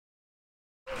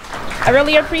I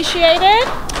really appreciate it.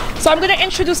 So I'm going to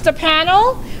introduce the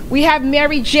panel. We have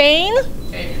Mary Jane.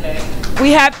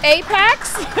 We have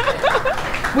Apex.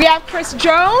 We have Chris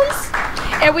Jones.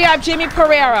 And we have Jimmy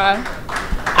Pereira.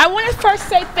 I want to first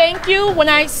say thank you. When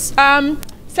I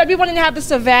said we wanted to have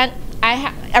this event,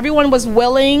 everyone was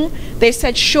willing. They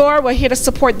said, sure, we're here to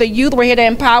support the youth. We're here to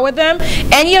empower them.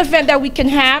 Any event that we can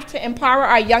have to empower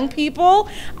our young people,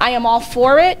 I am all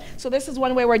for it. So this is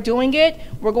one way we're doing it.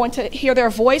 We're going to hear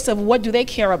their voice of what do they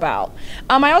care about.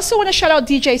 I also want to shout out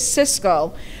DJ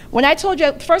Cisco. When I told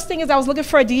you, the first thing is I was looking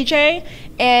for a DJ,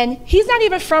 and he's not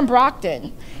even from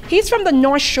Brockton. He's from the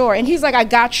North Shore, and he's like, I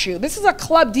got you. This is a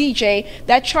club DJ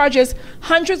that charges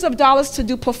hundreds of dollars to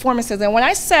do performances. And when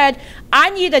I said, I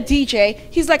need a DJ,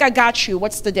 he's like, I got you.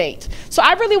 What's the date? So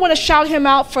I really want to shout him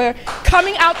out for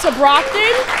coming out to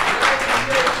Brockton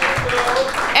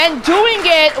and doing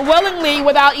it willingly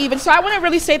without even, so I want to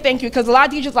really say thank you, because a lot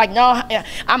of DJs are like, no,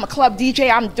 I'm a club DJ,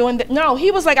 I'm doing that. No,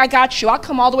 he was like, I got you. I'll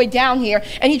come all the way down here.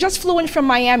 And he just flew in from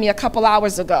Miami a couple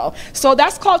hours ago. So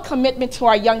that's called commitment to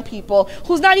our young people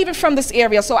who's not even from this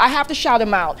area. So I have to shout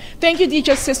him out. Thank you,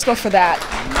 DJ Cisco, for that.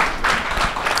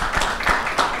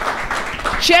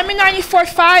 Jammin'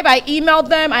 94.5, I emailed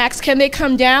them. I asked, can they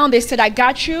come down? They said, I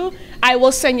got you. I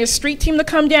will send your street team to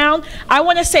come down. I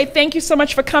want to say thank you so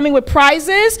much for coming with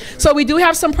prizes. So we do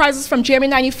have some prizes from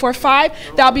Jammin'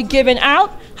 94.5 that'll be given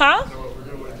out. Huh?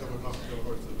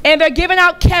 And they're giving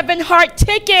out Kevin Hart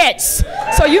tickets.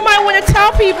 So you might want to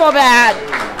tell people that.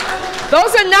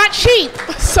 Those are not cheap.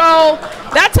 So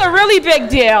that's a really big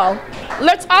deal.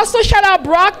 Let's also shout out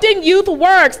Brockton Youth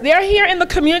Works. They're here in the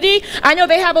community. I know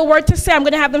they have a word to say. I'm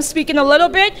going to have them speak in a little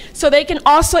bit so they can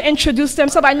also introduce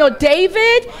themselves. I know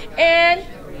David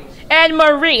and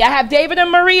Marie. I have David and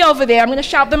Marie over there. I'm going to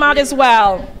shout them out as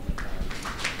well.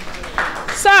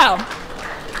 So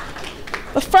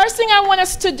the first thing I want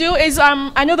us to do is,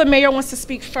 I know the mayor wants to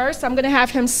speak first. I'm going to have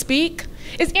him speak.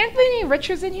 Is Anthony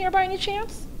Richards in here by any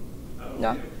chance?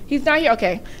 No? He's not here?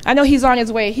 Okay. I know he's on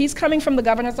his way. He's coming from the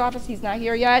governor's office. He's not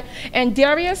here yet. And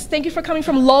Darius, thank you for coming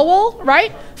from Lowell,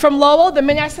 right? From Lowell, the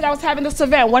minute I said I was having this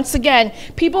event. Once again,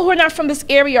 people who are not from this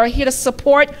area are here to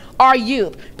support our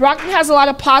youth. Brockton has a lot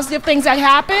of positive things that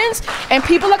happens, and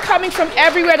people are coming from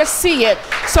everywhere to see it.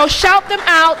 So shout them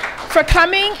out for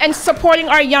coming and supporting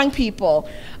our young people.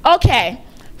 Okay.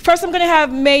 First, I'm going to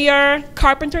have Mayor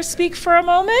Carpenter speak for a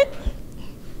moment.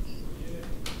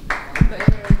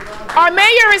 Our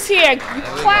mayor is here.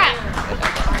 Clap.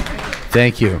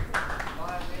 Thank you.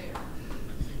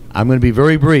 I'm going to be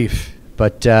very brief,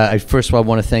 but first of all, I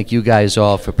want to thank you guys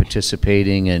all for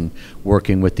participating and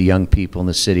working with the young people in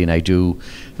the city, and I do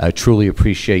truly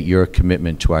appreciate your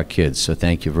commitment to our kids, so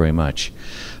thank you very much.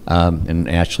 And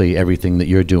actually everything that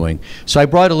you're doing. So I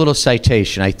brought a little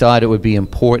citation. I thought it would be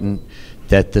important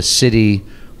that the city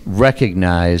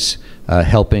recognize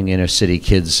helping inner city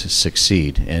kids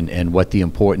succeed and what the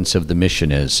importance of the mission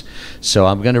is. So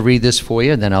I'm going to read this for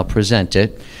you and then I'll present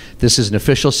it. This is an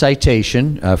official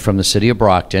citation from the city of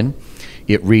Brockton.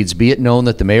 It reads, be it known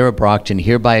that the mayor of Brockton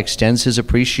hereby extends his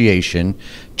appreciation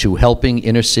to Helping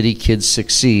Inner City Kids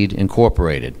Succeed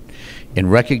Incorporated in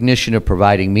recognition of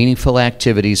providing meaningful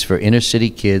activities for inner city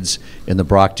kids in the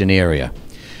Brockton area.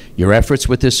 Your efforts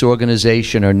with this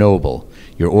organization are noble.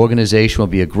 Your organization will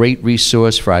be a great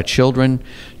resource for our children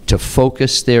to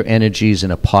focus their energies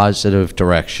in a positive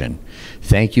direction.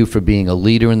 Thank you for being a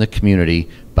leader in the community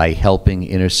by helping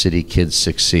inner city kids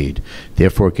succeed.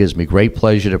 Therefore, it gives me great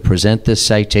pleasure to present this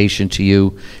citation to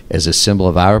you as a symbol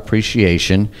of our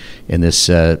appreciation. And this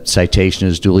citation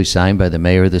is duly signed by the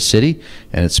mayor of the city,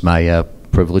 and it's my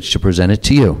privilege to present it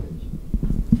to you.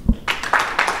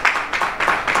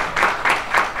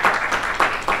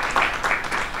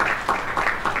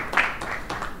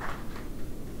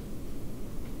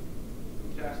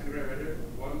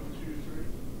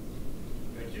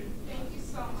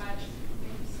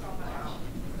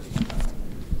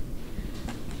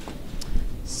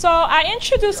 So I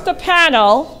introduced the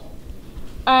panel,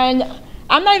 and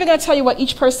I'm not even going to tell you what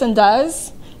each person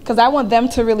does, because I want them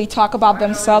to really talk about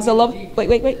themselves a little.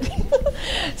 Wait.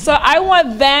 So I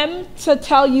want them to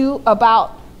tell you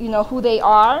about, who they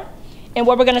are and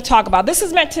what we're going to talk about. This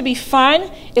is meant to be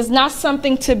fun. It's not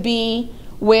something to be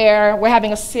where we're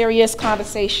having a serious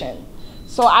conversation.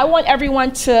 So I want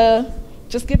everyone to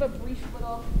just give a brief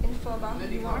little info about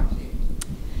who you are.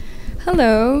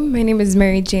 Hello, my name is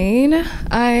Mary Jane.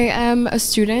 I am a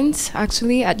student,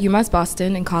 actually, at UMass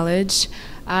Boston in college.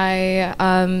 I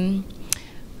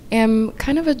am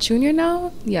kind of a junior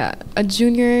now. Yeah, a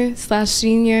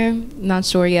junior/senior, not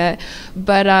sure yet.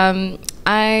 But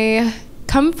I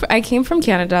came from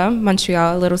Canada,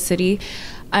 Montreal, a little city.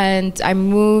 and I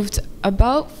moved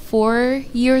about 4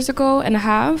 years ago and a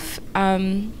half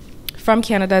from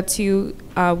Canada to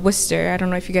Worcester. I don't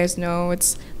know if you guys know,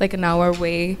 it's like an hour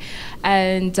away.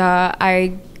 And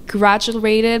I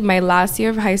graduated my last year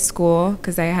of high school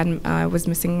because I was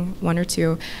missing 1 or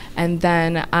 2, and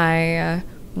then I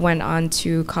went on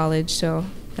to college. So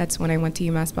that's when I went to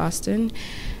UMass Boston,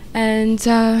 and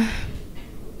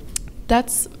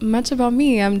that's much about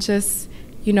me. I'm just,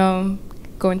 you know,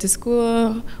 going to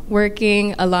school,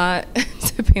 working a lot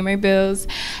to pay my bills,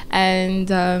 and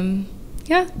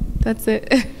yeah, that's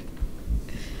it.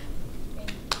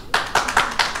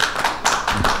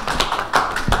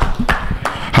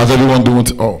 How's everyone doing?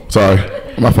 Oh, sorry,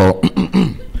 my fault.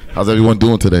 How's everyone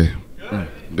doing today?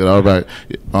 Good. All right.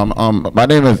 My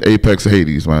name is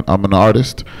H.I.C.K.S, man. I'm an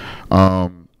artist. I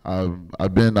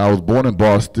was born in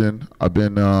Boston. I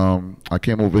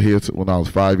came over here when I was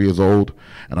 5 years old,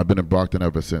 and I've been in Brockton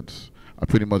ever since. I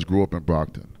pretty much grew up in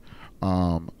Brockton.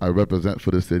 I represent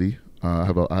for the city. I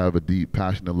have a deep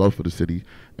passion and love for the city,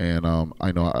 and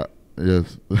I know.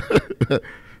 Yes.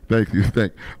 Thank you.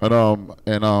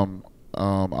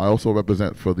 I also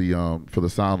represent for the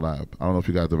Sound Lab. I don't know if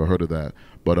you guys ever heard of that,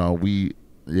 but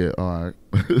yeah, all right.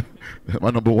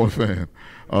 My #1 fan.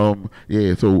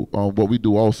 Yeah, so what we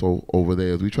do also over there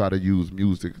is we try to use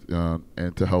music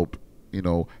and to help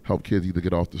kids either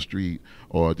get off the street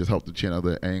or just help to channel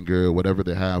their anger, whatever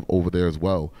they have over there as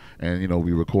well. And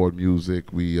we record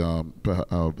music, we have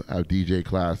DJ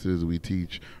classes, we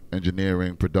teach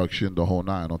engineering, production, the whole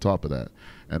nine on top of that.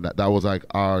 And that was like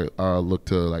our look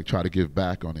to like try to give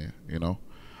back on it,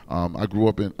 I grew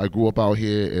up out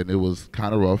here, and it was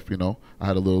kind of rough, I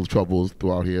had a little troubles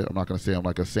throughout here. I'm not gonna say I'm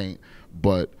like a saint,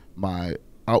 but my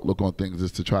outlook on things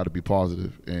is to try to be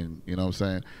positive, and you know what I'm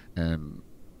saying. And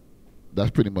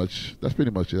that's pretty much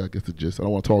it. I guess the gist. I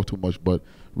don't want to talk too much, but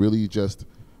really, just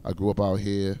I grew up out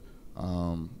here.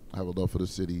 I have a love for the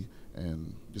city,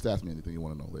 and just ask me anything you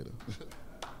want to know later.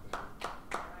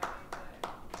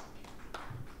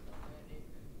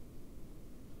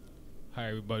 Hi,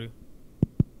 everybody.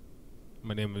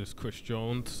 My name is Chris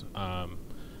Jones. I'm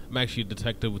actually a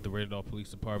detective with the Radar Police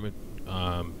Department.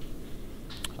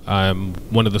 I'm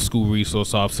one of the school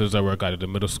resource officers. I work out at the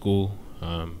middle school.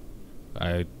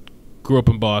 I grew up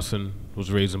in Boston,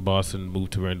 was raised in Boston,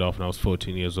 moved to Randolph when I was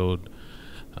 14 years old.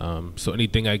 So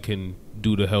anything I can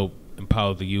do to help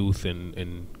empower the youth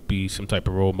and be some type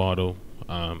of role model,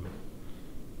 I'm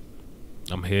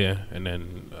here. And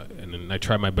then I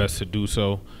try my best to do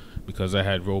so, because I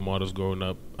had role models growing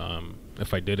up.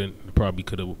 If I didn't, I probably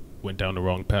could have went down the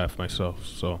wrong path myself.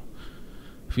 So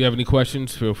if you have any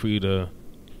questions, feel free to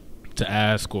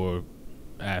ask, or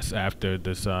ask after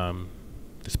this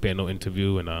this panel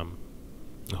interview, and I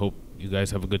hope you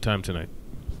guys have a good time tonight.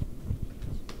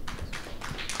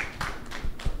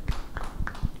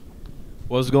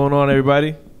 What's going on,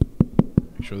 everybody?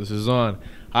 Make sure this is on.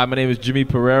 Hi, my name is Jimmy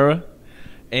Pereira,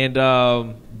 and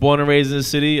born and raised in the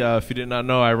city. If you did not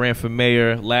know, I ran for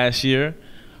mayor last year.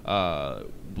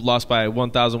 Lost by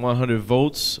 1,100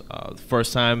 votes.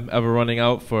 First time ever running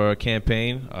out for a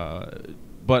campaign.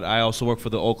 But I also work for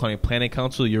the Old Colony Planning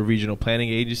Council, your regional planning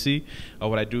agency.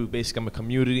 What I do, basically, I'm a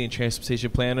community and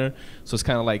transportation planner. So it's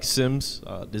kind of like Sims,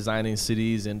 designing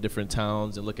cities in different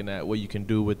towns and looking at what you can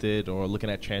do with it, or looking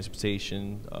at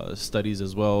transportation studies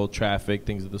as well, traffic,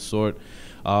 things of the sort.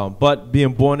 But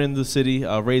being born in the city,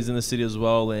 raised in the city as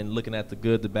well, and looking at the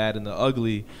good, the bad, and the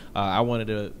ugly, I wanted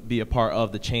to be a part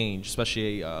of the change,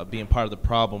 especially being part of the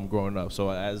problem growing up. So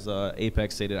as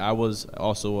Apex stated, I was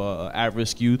also an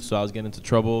at-risk youth, so I was getting into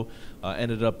trouble.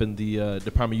 Ended up in the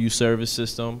Department of Youth Service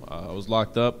system. I was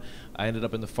locked up. I ended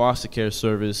up in the foster care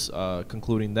service,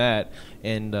 concluding that,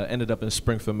 and ended up in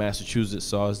Springfield, Massachusetts.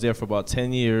 So I was there for about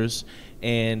 10 years,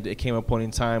 and it came a point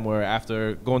in time where,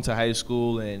 after going to high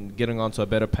school and getting onto a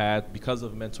better path because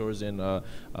of mentors and a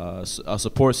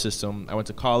support system, I went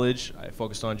to college. I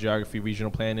focused on geography,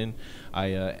 regional planning.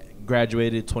 I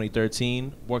graduated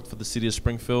 2013, worked for the city of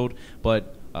Springfield,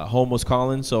 but home was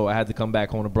calling, so I had to come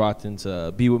back home to Brockton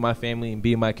to be with my family and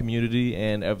be in my community.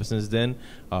 And ever since then,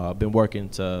 I've been working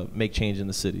to make change in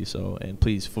the city. So, and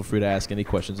please feel free to ask any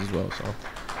questions as well. So.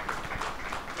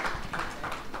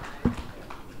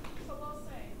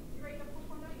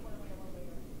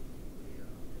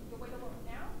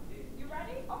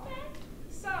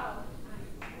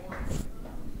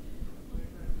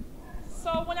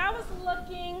 So when I was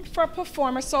looking for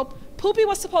performers, so Poopy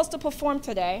was supposed to perform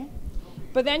today,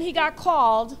 but then he got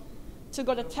called to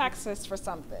go to Texas for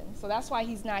something. So that's why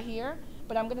he's not here,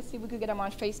 but I'm gonna see if we could get him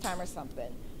on FaceTime or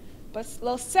something. But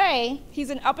let's say he's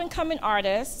an up and coming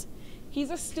artist. He's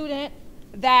a student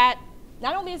that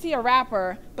not only is he a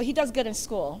rapper, but he does good in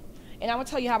school. And I'm going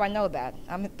to tell you how I know that.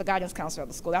 I'm the guidance counselor of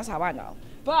the school. That's how I know.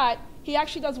 But he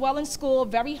actually does well in school,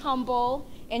 very humble,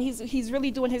 and he's really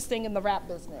doing his thing in the rap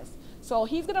business. So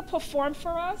he's going to perform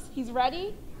for us. He's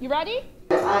ready. You ready?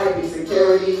 I be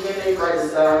security and they try to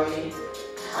stop me.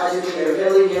 I just need a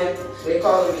million. They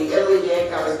calling me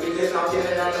alien. Got my speakers knocking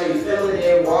and I know you feeling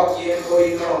it. Walk in,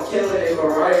 boy, you know I'm killing it.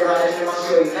 Ferrari riding in my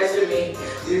shorty next to me.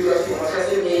 You guys keep on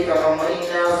testing me. Got my money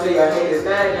now, so y'all hate this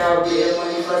bag now. Getting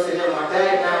money flexing in my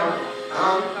bag now.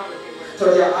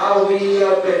 Told ya I'll be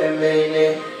up in a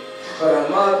minute. But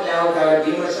I'm up now, gotta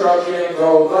be my truck and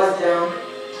go bust down.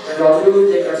 And all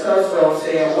you think I touch, so I'm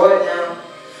saying what now?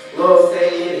 Lil say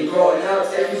it, he growing up,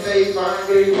 say you say fine,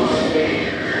 girl, you want me.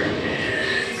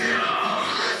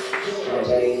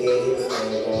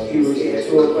 He was getting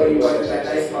to it, but he wasn't that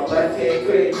nice. My left hand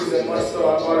couldn't use it much, so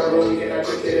I bought a rollie and I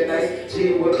took it a nice.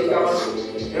 G with me, got my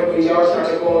and we all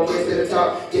trying to go and get to the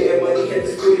top. Getting money, hit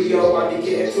the studio, I be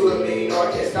getting to it, man, you know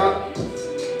I can't stop.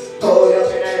 Hold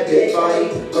up in that big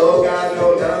body, little guys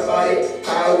know nothing about it.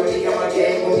 High with me, got my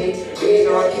gang with me. You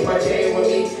know I keep my chain with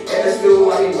me. In the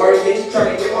stool, I be working,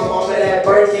 trying to get my mama that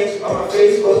Birkin. On my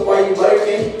Facebook, why you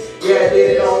lurking? Yeah, I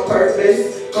did it on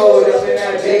purpose. Hold up in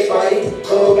that big body,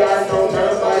 little guys know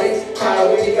nothing about it. High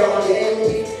with me, got my gang with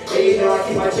me. And you know I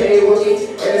keep my chain with me.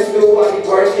 In the stool, I be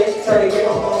working, trying to get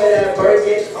my mama that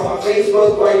Birkin. On my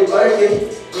Facebook, why you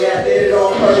lurking? Yeah, I did it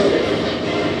on purpose.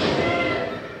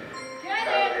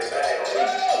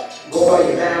 Boy,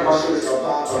 you mad, my shooters gon'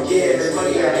 pop. I'm getting this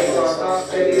money, I ain't gon' stop.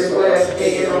 Baby, this sweat,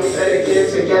 hating on me, better get it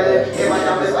together. And my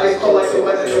diamonds ice cold like the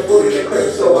weather, the food in the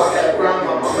crib, so I gotta grind.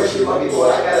 My mama, she love me,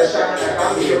 boy, I gotta shine. I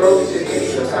got me a rollie, just give me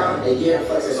some time. And yeah,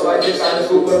 flexing, so I just got a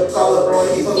scooper. Call a bro,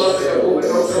 and he pull up in the Uber.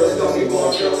 No feelings, don't be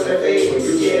going feeling the fade. When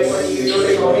you get money, you know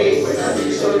they gon' hate. When I do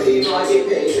the show, you know I get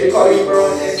paid. They call you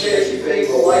bro, and then say that she fake.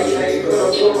 But why you know you put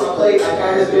up food on my plate? I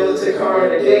got his bill to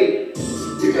car in a date.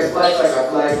 You can flex like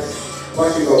I flex.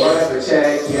 Once you go run up a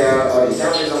check, yeah, all these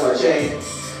diamonds on my chain.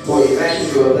 Boy, you match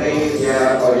into a lane,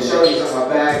 yeah, all these shorties on my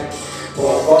back.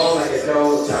 Boy, I'm balling like it's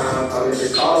no time. I'm in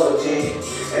this call of G,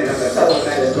 and I'm gonna tell them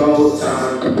that it's go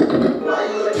time. Why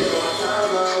you looking at my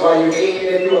timeline? Why you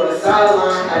hating if you on the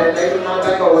sideline? Had a knife in my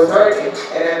back, I was hurting,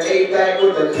 and I made back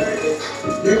with the curtain.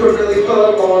 You could really pull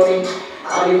up on me.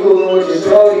 I be coolin' with your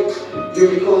shorty. You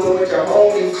be coolin' with your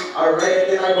homies. I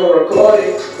ran then I go record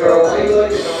it. Girl, why you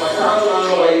looking on my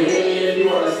timeline? Why you hating if you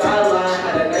on the sideline?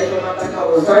 Had a knife in my back, I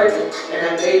was hurting, and I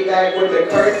made back with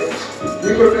the curtain.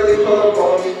 You could really pull up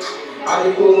on me. I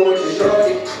be coolin' with your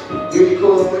shorty. You be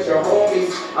coolin' with your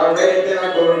homies. I ran then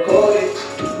I go record it.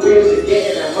 We was just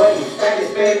getting that money. Stack and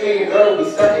spend, man, you know we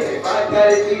stunning. If I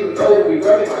got it, you know we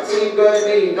rubbing. My team good,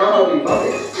 man, you know how we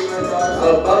bumpin'.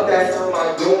 Above that, on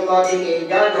my doom log, he ain't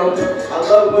got no. I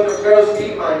love when the girls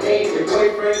speak my name. Your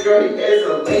boyfriend, girl, he is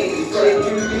a lady. He's playing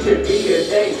you should be his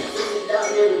name.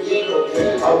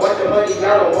 I want the money,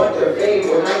 I don't want the fame.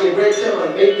 When I get rich,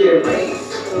 I'ma make it rain.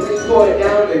 Pour it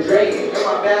down the drain. And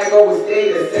my bag always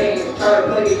stay the same. Try to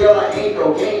play me, girl, I ain't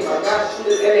no game. I got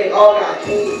shooters and they all got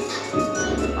keys.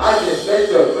 I just spent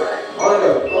the on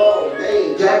the ball,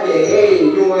 man. Jacket, hey,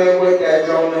 you ain't with that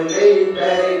drama, man. You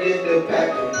better get the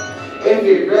packing. If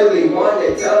you really want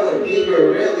it, tell him he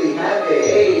could really have it.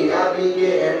 Hey, I be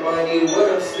getting money.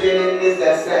 What I'm spinning is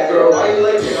that sack. Girl, why you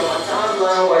looking on my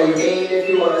timeline? Why you hating if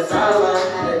you on the sideline?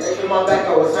 Had a knife in my back,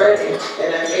 I was hurting,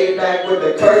 and I made back with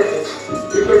the curtains.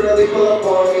 You could really pull up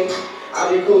on me.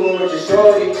 I be coolin' with your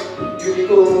shorty. You be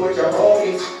coolin' with your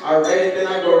homies. I read it, then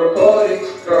I go record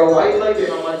it. Girl, why you looking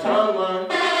on my timeline?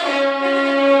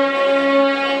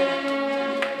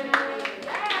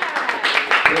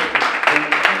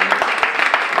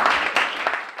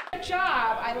 Good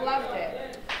job. I loved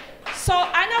it. So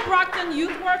I know Brockton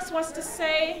Youth Works wants to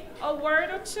say a word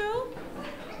or two.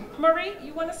 Marie,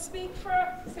 you want to say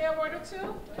a word or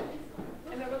two?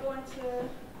 And then we're going to...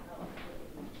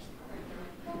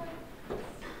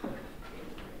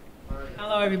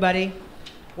 Hello, everybody.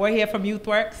 We're here from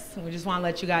YouthWorks. We just want to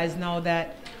let you guys know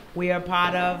that we are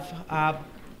part of a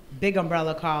big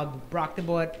umbrella called Brockton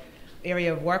Board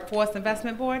Area of Workforce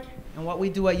Investment Board. And what we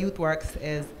do at YouthWorks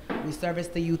is we service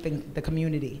the youth in the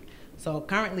community. So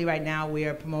currently, right now, we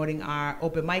are promoting our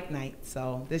open mic night.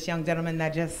 So this young gentleman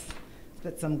that just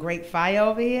spit some great fire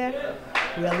over here,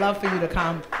 we would love for you to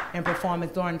come and perform.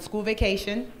 It's during school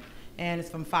vacation, and it's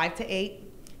from 5 to 8.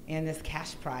 And there's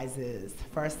cash prizes,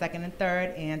 first, second, and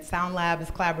third. And Sound Lab is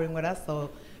collaborating with us, so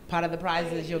part of the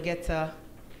prizes you'll get to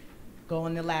go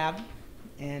in the lab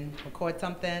and record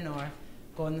something or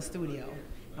go in the studio.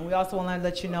 And we also want to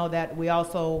let you know that we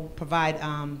also provide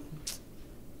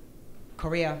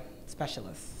career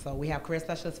specialists. So we have career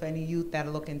specialists for any youth that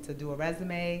are looking to do a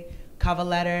resume, cover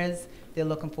letters, they're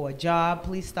looking for a job.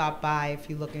 Please stop by if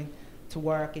you're looking to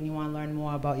work and you want to learn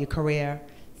more about your career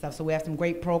stuff. So we have some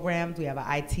great programs. We have an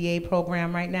ITA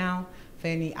program right now for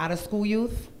any out-of-school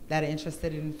youth that are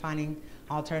interested in finding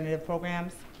alternative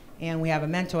programs. And we have a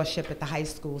mentorship at the high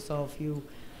school. So if you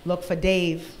look for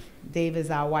Dave, Dave is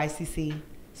our YCC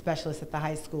specialist at the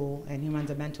high school, and he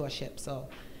runs a mentorship. So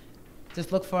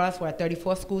just look for us. We're at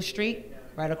 34 School Street,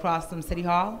 right across from City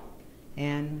Hall,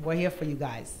 and we're here for you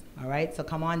guys, all right? So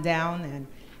come on down, and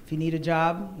if you need a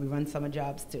job, we run summer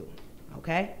jobs too,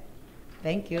 okay?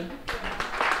 Thank you. If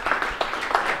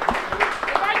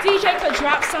our DJ could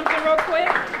drop something real quick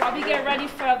while we get ready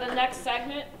for the next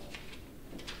segment.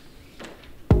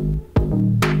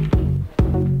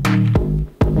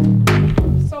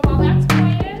 So while that's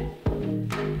playing,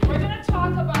 we're going to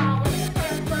talk about, we're going to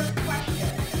start our first question.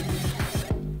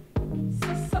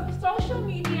 Social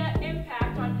media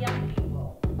impact on young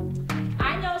people.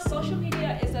 I know social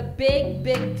media is a big,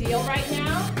 big deal right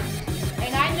now.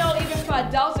 And I know even for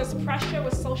adults, there's pressure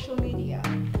with social media.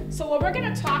 So what we're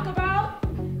going to talk about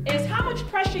is how much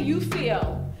pressure you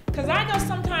feel. Because I know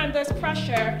sometimes there's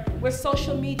pressure with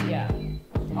social media.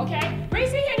 Okay?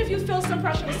 Raise your hand if you feel some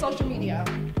pressure with social media.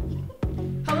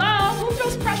 Hello? Who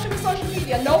feels pressure with social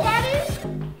media? Nobody?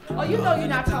 Oh, you know you're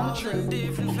not telling the truth.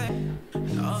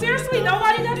 Seriously,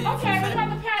 nobody does? Okay, what about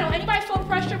the panel? Anybody feel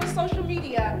pressure with social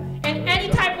media in any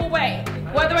type of way?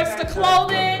 Whether it's the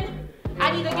clothing,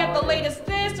 I need to get the latest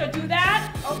this or do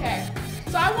that? Okay.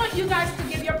 So I want you guys to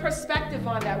give your perspective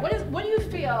on that. What do you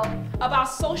feel about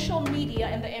social media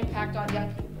and the impact on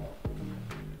young people?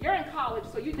 You're in college,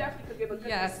 so you definitely could give a good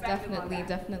perspective on that. Yes,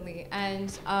 definitely.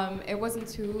 And it wasn't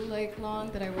too long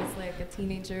that I was like a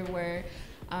teenager where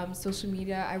social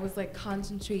media, I was like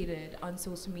concentrated on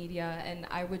social media, and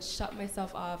I would shut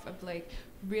myself off of like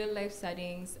real life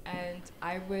settings, and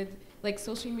I would like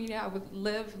social media, I would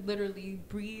live, literally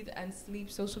breathe and sleep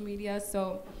social media.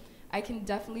 So I can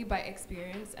definitely, by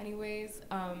experience anyways,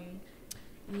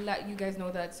 let you guys know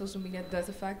that social media does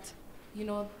affect, you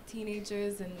know,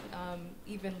 teenagers and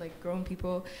even like grown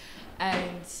people.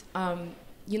 And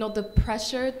you know, the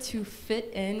pressure to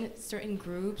fit in certain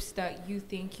groups that you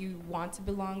think you want to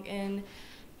belong in,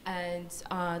 and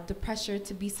the pressure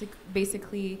to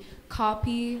basically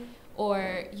copy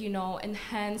or, you know,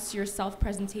 enhance your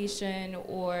self-presentation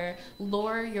or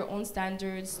lower your own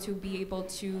standards to be able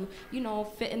to, you know,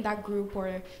 fit in that group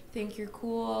or think you're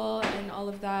cool and all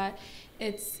of that.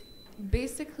 It's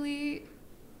basically,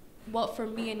 well, for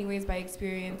me anyways, by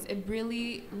experience, it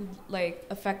really like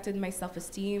affected my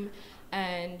self-esteem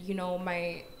and, you know,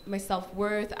 my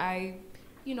self-worth. I,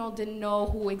 you know, didn't know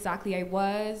who exactly I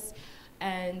was,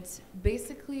 and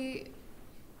basically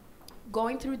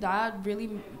going through that really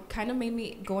kind of made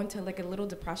me go into like a little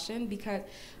depression, because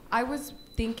I was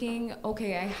thinking,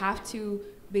 okay, I have to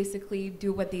basically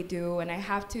do what they do, and I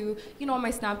have to, you know, on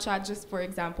my Snapchat, just for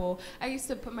example, I used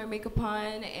to put my makeup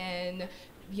on and,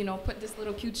 you know, put this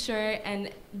little cute shirt and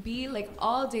be like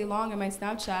all day long on my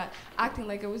Snapchat acting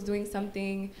like I was doing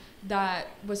something that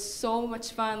was so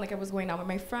much fun, like I was going out with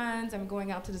my friends, I'm going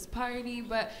out to this party,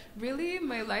 but really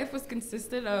my life was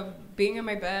consisted of being in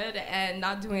my bed and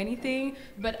not doing anything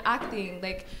but acting,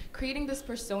 like creating this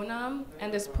persona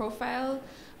and this profile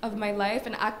of my life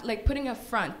and act like putting a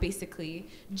front basically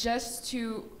just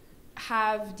to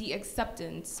have the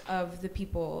acceptance of the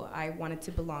people I wanted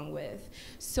to belong with.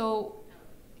 So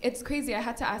it's crazy. I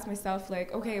had to ask myself,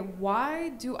 like, okay, why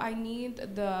do I need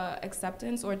the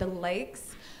acceptance or the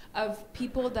likes of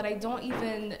people that I don't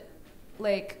even,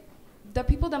 like, the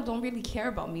people that don't really care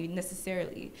about me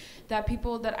necessarily, that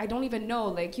people that I don't even know,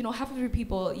 like, you know, half of your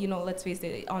people, you know, let's face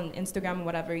it, on Instagram or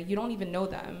whatever, you don't even know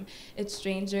them. It's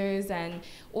strangers, and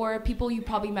or people you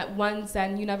probably met once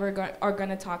and you never are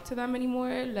gonna talk to them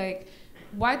anymore. Like,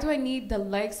 why do I need the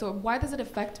likes, or why does it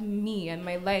affect me and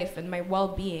my life and my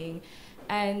well-being?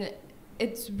 And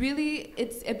it's really,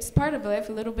 it's part of life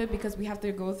a little bit, because we have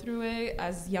to go through it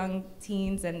as young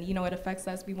teens, and you know, it affects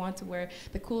us. We want to wear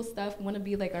the cool stuff, we want to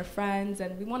be like our friends,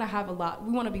 and we want to have a lot,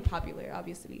 we want to be popular,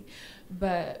 obviously.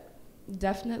 But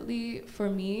definitely for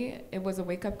me, it was a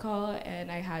wake-up call, and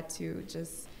I had to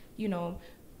just, you know,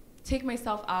 take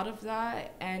myself out of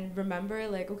that and remember,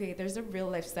 like, okay, there's a real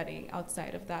life setting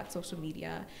outside of that social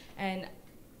media, and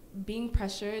being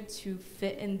pressured to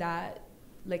fit in that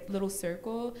like little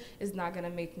circle is not gonna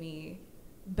make me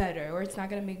better, or it's not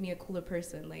gonna make me a cooler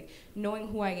person. Like, knowing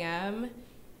who I am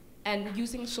and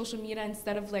using social media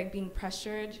instead of like being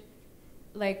pressured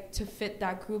like to fit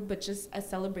that group, but just a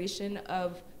celebration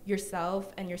of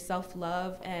yourself and your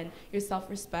self-love and your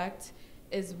self-respect,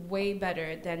 is way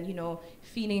better than, you know,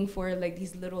 feeding for like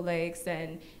these little likes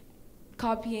and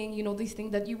copying, you know, these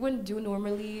things that you wouldn't do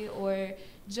normally, or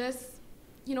just,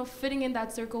 you know, fitting in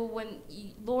that circle when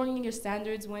lowering your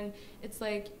standards, when it's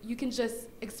like you can just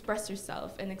express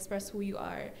yourself and express who you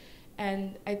are.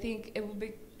 And I think it will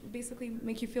basically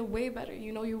make you feel way better.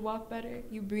 You know, you walk better,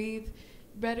 you breathe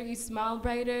better, you smile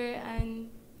brighter, and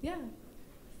yeah.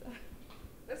 So.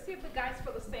 Let's see if the guys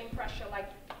feel the same pressure like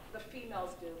the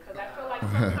females do, because I feel like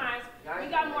sometimes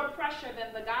we got more pressure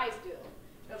than the guys do.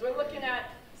 Because we're looking at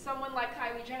someone like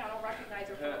Kylie Jenner. I don't recognize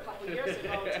her from a couple of years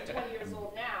ago to 20 years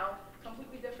old now.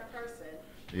 Completely different person.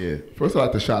 Yeah. First, I'd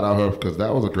like to shout out her because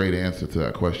that was a great answer to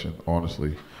that question,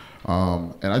 honestly.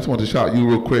 And I just wanted to shout you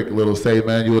real quick, little say,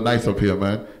 man, you were nice up here,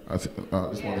 man. I just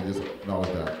wanted to just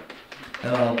acknowledge that.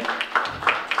 And,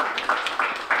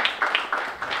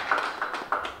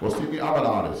 well, see, I'm an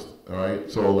artist, all right?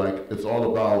 So, like, it's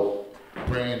all about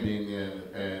branding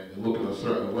and looking a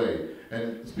certain way.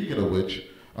 And speaking of which,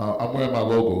 I'm wearing my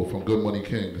logo from Good Money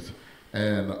Kings.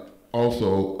 And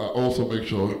also, I also make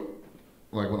sure,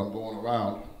 like, when I'm going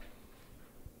around,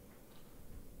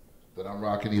 that I'm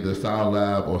rocking either Sound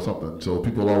Lab or something, so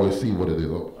people always see what it is.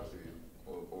 Oh, I see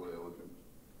you over there looking.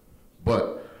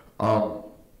 But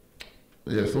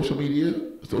yeah, social media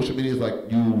is like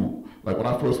when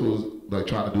I first was like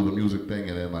trying to do the music thing,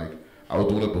 and then like I was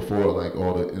doing it before like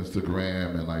all the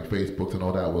Instagram and like Facebook and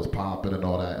all that was popping and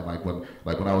all that, and like when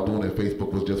I was doing it,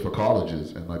 Facebook was just for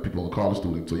colleges and like people in college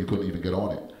students, so you couldn't even get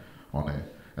on there.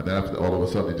 And then after all of a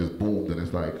sudden it just boomed, and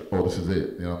it's like, oh, this is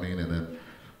it, you know what I mean? And then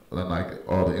like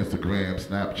all the Instagram,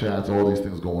 Snapchats, all these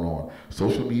things going on.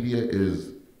 Social media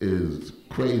is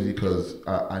crazy because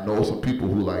I know some people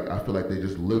who like, I feel like they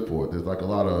just live for it. There's like a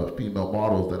lot of female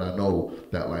models that I know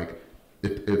that like,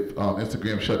 if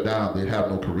Instagram shut down, they'd have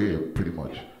no career pretty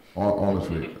much,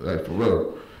 honestly, like for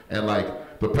real. And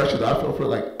like the pressure that I feel for,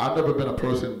 like I've never been a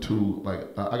person to like,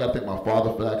 I gotta thank my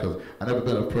father for that, because I've never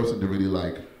been a person to really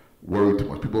like, worry too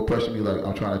much. People pressure me like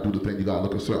I'm trying to do the thing, you gotta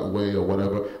look a certain way or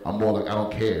whatever. I'm more like, I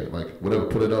don't care, like whatever,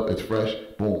 put it up, it's fresh,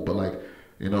 boom. But like,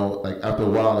 you know, like after a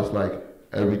while it's like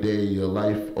every day your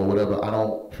life or whatever, I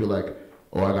don't feel like,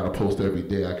 oh, I gotta post every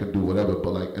day, I can do whatever.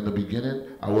 But like in the beginning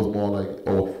I was more like,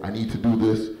 oh, I need to do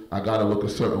this, I gotta look a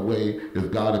certain way, it's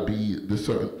gotta be this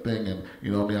certain thing. And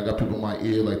you know what I mean, I got people in my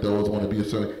ear like they always want to be a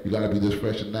certain, you gotta be this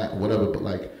fresh and that, whatever. But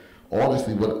like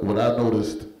honestly, what I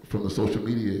noticed from the social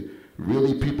media,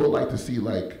 really, people like to see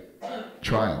like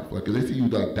triumph. Like if they see you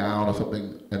like down or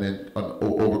something and then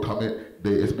overcome it,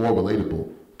 it's more relatable.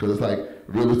 Because it's like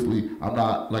realistically, I'm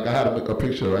not like, I had a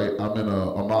picture, right? I'm in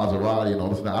a Maserati and all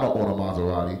this and that. I don't own a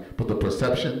Maserati, but the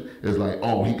perception is like,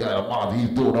 oh, he got a Maserati, he's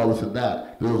doing all this and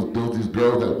that. There was these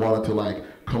girls that wanted to like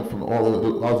come from all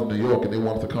over. I was in New York and they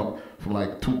wanted to come from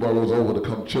like 2 boroughs over to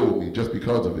come chill with me just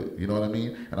because of it. You know what I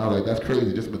mean? And I was like, that's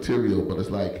crazy, just material. But it's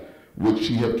like, would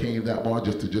she have came that far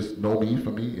just to know me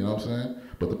for me? You know what I'm saying?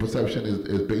 But the perception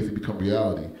is basically become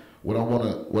reality. What I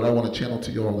wanna channel to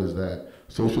y'all is that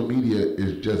social media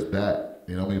is just that.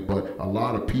 You know what I mean? But a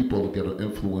lot of people get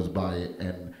influenced by it,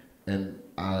 and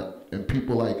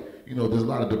people like, you know, there's a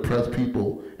lot of depressed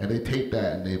people, and they take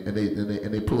that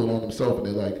and they pull it on themselves, and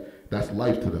they're like, that's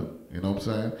life to them. You know what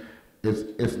I'm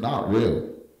saying? It's not real.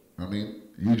 I mean,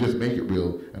 you just make it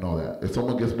real and all that. If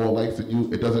someone gets more likes than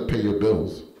you, it doesn't pay your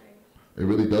bills. It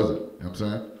really doesn't, you know what I'm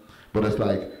saying? But it's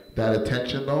like, that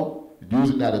attention though,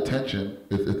 using that attention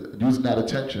is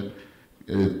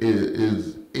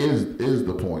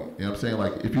the point. You know what I'm saying?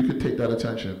 Like, if you could take that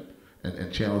attention and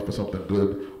channel it for something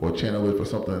good, or channel it for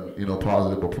something, you know,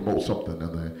 positive, or promote something,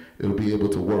 and then it'll be able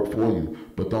to work for you.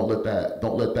 But don't let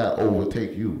that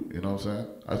overtake you. You know what I'm saying?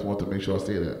 I just want to make sure I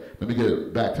say that. Let me get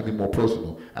it back to me more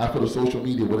personal. After the social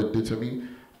media, what it did to me,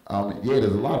 yeah, there's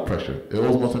a lot of pressure. It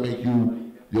always wants to make you.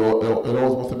 It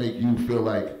always wants to make you feel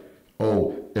like,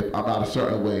 oh, if I'm not a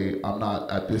certain way, I'm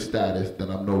not at this status, then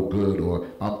I'm no good, or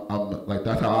I'm like,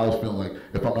 that's how I was feeling. Like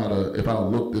if I don't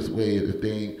look this way, if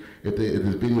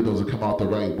this video doesn't come out the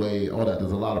right way, all that.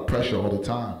 There's a lot of pressure all the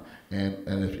time, and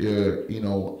if you're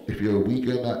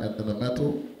weaker in the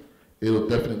mental, it'll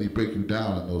definitely break you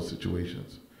down in those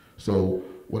situations. So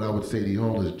what I would say to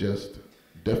y'all is just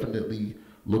definitely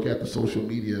look at the social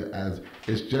media as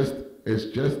it's just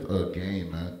a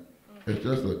game, man. It's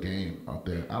just a game out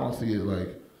there. I don't see it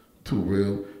like too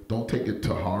real. Don't take it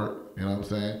to heart, you know what I'm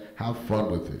saying? Have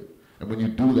fun with it. And when you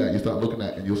do that, you start looking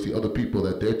at and you'll see other people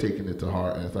that they're taking it to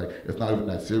heart, and it's like, it's not even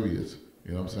that serious.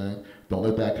 You know what I'm saying? Don't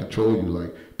let that control you.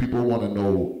 Like, people want to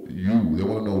know you. They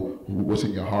want to know what's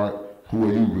in your heart. Who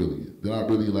are you really? They're not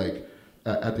really like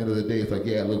at the end of the day, it's like,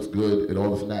 yeah, it looks good and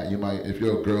all this and that. You might, if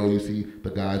you're a girl, you see the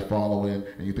guys following,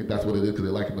 and you think that's what it is because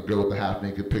they're liking the girl with the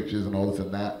half-naked pictures and all this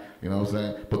and that. You know what I'm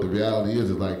saying? But the reality is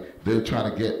like they're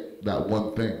trying to get that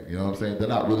one thing. You know what I'm saying? They're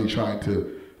not really trying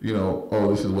to, you know, oh,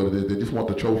 this is what it is. They just want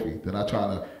the trophy. They're not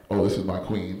trying to, oh, this is my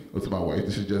queen, this is my wife.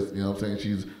 This is just, you know what I'm saying?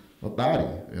 She's a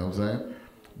baddie. You know what I'm saying?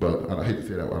 But I hate to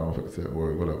say that. I don't know if I can say that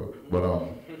word, whatever. But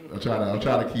I'm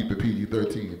trying to keep it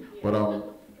PG-13. But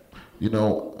you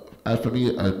know, as for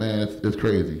me, man, it's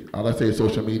crazy. All I say is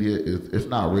social media it's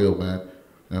not real, man.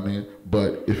 You know what I mean,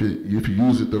 but if you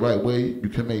use it the right way, you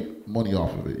can make money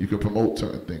off of it. You can promote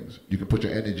certain things. You can put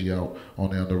your energy out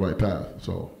on the right path.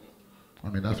 So, I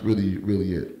mean, that's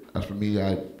really it. As for me,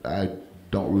 I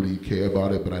don't really care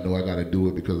about it, but I know I got to do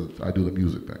it because I do the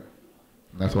music thing.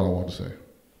 And that's all I want to say.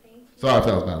 Sorry if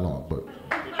that was not long, but.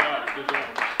 Good job. Good job.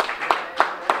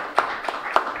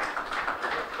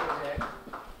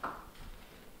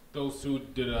 Those two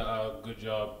did a good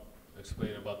job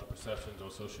explaining about the perceptions on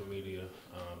social media.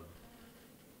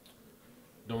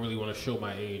 Don't really want to show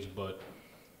my age, but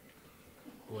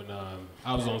when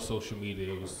I was on social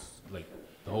media, it was like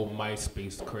the whole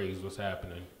MySpace craze was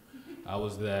happening. I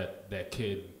was that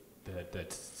kid, that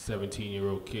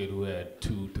 17-year-old kid who had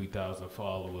 2,000-3,000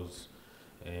 followers,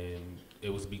 and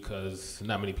it was because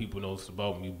not many people knows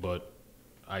about me, but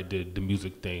I did the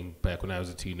music thing back when I was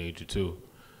a teenager too,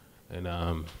 and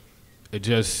it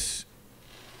just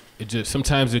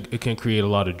sometimes it can create a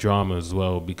lot of drama as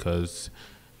well because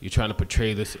you're trying to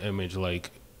portray this image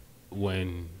like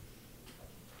when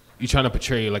you're trying to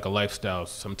portray like a lifestyle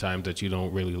sometimes that you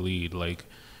don't really lead. Like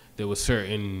there was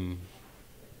certain,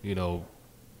 you know,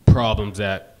 problems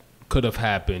that could have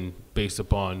happened based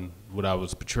upon what I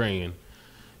was portraying,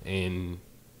 and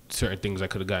certain things I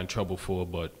could have gotten in trouble for,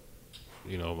 but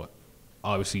you know,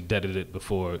 obviously deaded it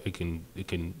before it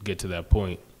can get to that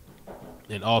point.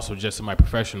 And also just in my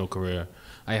professional career,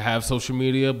 I have social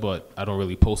media, but I don't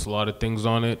really post a lot of things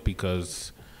on it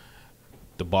because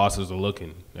the bosses are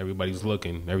looking, everybody's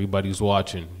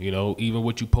watching. You know, even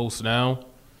what you post now,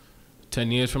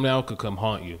 10 years from now could come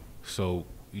haunt you. So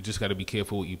you just got to be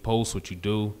careful what you post, what you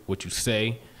do, what you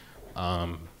say.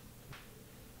 Like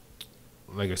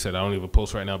I said, I don't even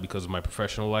post right now because of my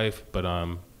professional life, but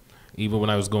even when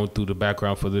I was going through the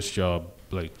background for this job,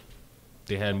 like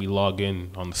they had me log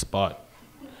in on the spot.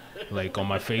 Like on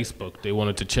my Facebook, they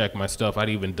wanted to check my stuff. I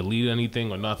didn't even delete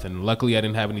anything or nothing. Luckily, I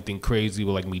didn't have anything crazy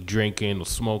with like me drinking or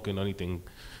smoking or anything,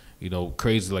 you know,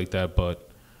 crazy like that. But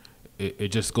it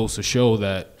just goes to show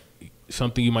that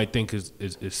something you might think is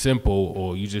simple,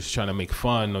 or you just trying to make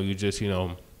fun, or you just, you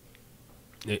know,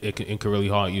 it can really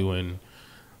haunt you. And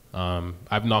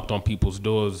I've knocked on people's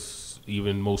doors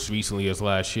even most recently as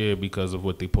last year because of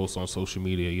what they post on social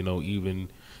media. You know, even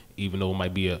though it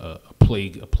might be a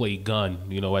plague gun,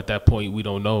 you know, at that point we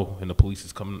don't know, and the police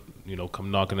is come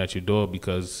knocking at your door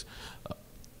because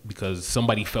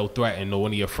somebody felt threatened, or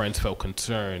one of your friends felt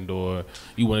concerned, or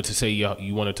you wanted to say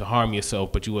you wanted to harm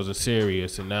yourself but you wasn't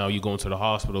serious, and now you're going to the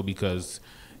hospital because,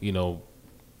 you know,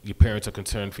 your parents are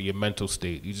concerned for your mental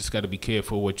state. You just got to be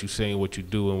careful what you say and what you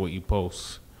do and what you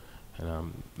post.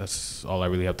 And that's all I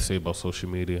really have to say about social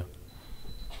media.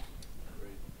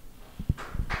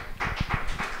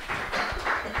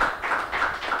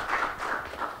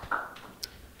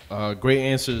 Great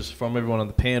answers from everyone on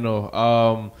the panel.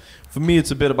 For me,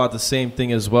 it's a bit about the same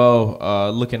thing as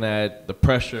well, looking at the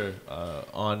pressure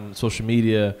on social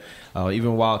media,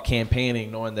 even while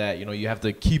campaigning, knowing that, you know, you have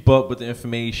to keep up with the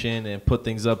information and put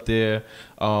things up there.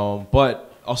 But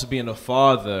also being a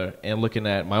father and looking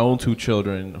at my own two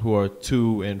children who are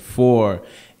 2 and 4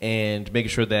 and making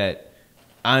sure that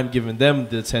I'm giving them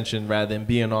the attention rather than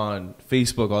being on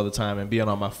Facebook all the time and being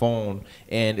on my phone.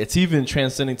 And it's even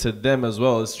transcending to them as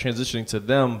well. It's transitioning to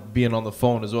them being on the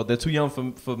phone as well. They're too young for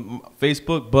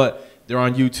Facebook, but they're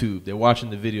on YouTube. They're watching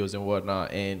the videos and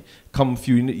whatnot. And come a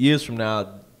few years from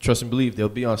now, trust and believe, they'll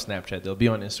be on Snapchat. They'll be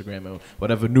on Instagram and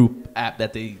whatever new app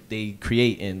that they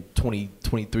create in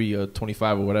 2023 or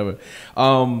 25 or whatever.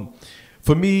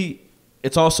 For me,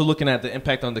 it's also looking at the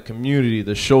impact on the community,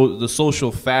 the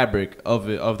social fabric of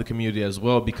the community as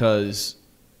well, because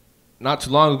not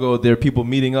too long ago there are people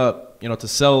meeting up, you know, to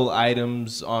sell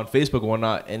items on Facebook or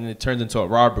whatnot, and it turns into a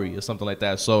robbery or something like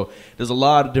that. So there's a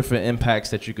lot of different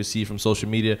impacts that you could see from social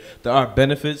media. There are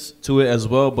benefits to it as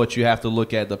well, but you have to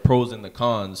look at the pros and the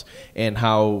cons and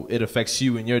how it affects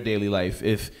you in your daily life.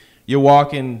 If you're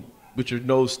walking with your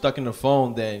nose stuck in the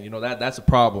phone, then, you know, that's a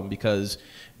problem, because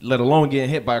let alone getting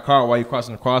hit by a car while you're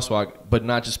crossing the crosswalk, but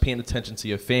not just paying attention to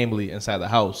your family inside the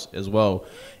house as well.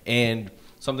 And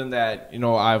something that, you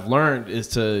know, I've learned is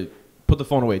to put the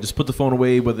phone away. Just put the phone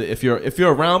away. Whether if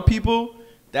you're around people,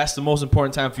 that's the most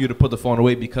important time for you to put the phone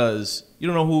away, because you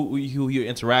don't know who you're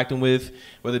interacting with,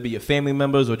 whether it be your family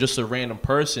members or just a random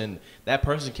person. That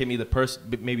person can be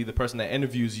maybe the person that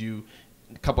interviews you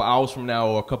a couple hours from now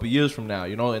or a couple years from now,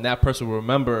 you know, and that person will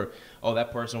remember, oh,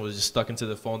 that person was just stuck into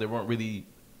the phone. They weren't really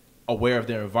aware of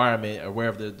their environment, aware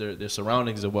of their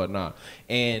surroundings and whatnot.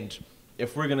 And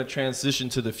if we're going to transition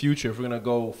to the future, if we're going to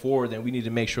go forward, then we need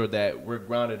to make sure that we're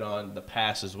grounded on the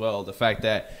past as well. The fact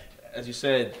that, as you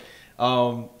said,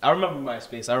 I remember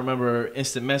MySpace. I remember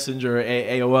Instant Messenger,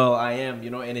 AOL, IM, you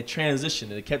know, and it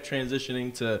transitioned. It kept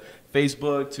transitioning to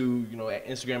Facebook, to, you know,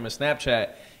 Instagram and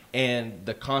Snapchat. And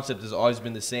the concept has always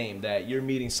been the same, that you're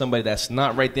meeting somebody that's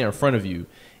not right there in front of you.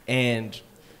 And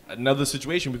another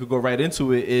situation we could go right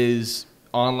into it is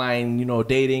online, you know,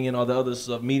 dating and all the other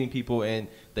stuff, meeting people and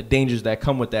the dangers that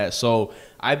come with that. So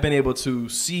I've been able to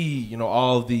see, you know,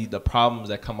 all of the problems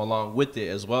that come along with it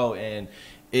as well. And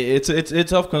it's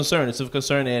of concern. It's of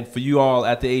concern. And for you all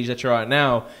at the age that you're at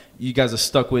now, you guys are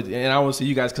stuck with, and I won't say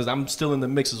you guys because I'm still in the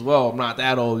mix as well. I'm not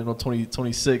that old, you know,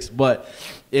 26, but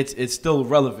it's still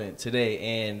relevant today.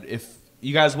 And if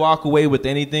you guys walk away with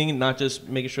anything, not just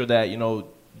making sure that, you know,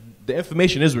 the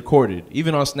information is recorded.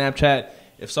 Even on Snapchat,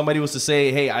 if somebody was to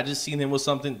say, hey, I just seen him with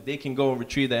something, they can go and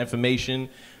retrieve that information,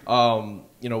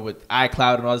 you know, with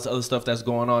iCloud and all this other stuff that's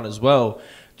going on as well.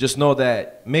 Just know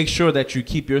that, make sure that you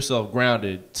keep yourself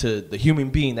grounded to the human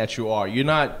being that you are. You're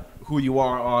not who you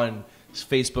are on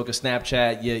Facebook or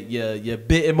Snapchat, your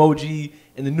bit emoji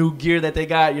and the new gear that they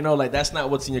got, you know, like that's not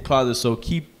what's in your closet. So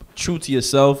keep true to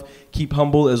yourself, keep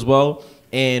humble as well.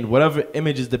 And whatever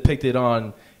image is depicted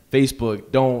on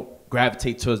Facebook, don't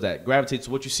gravitate towards that. Gravitate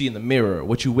to what you see in the mirror,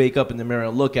 what you wake up in the mirror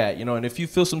and look at, you know. And if you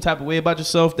feel some type of way about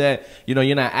yourself, that, you know,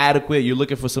 you're not adequate, you're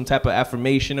looking for some type of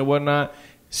affirmation and whatnot,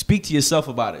 speak to yourself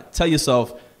about it. Tell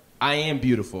yourself, I am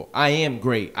beautiful, I am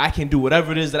great, I can do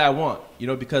whatever it is that I want, you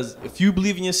know, because if you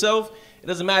believe in yourself, it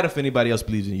doesn't matter if anybody else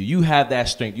believes in you. You have that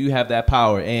strength, you have that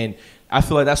power. And I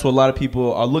feel like that's what a lot of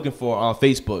people are looking for on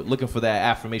Facebook, looking for that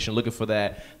affirmation, looking for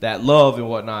that love and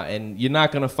whatnot. And you're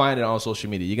not going to find it on social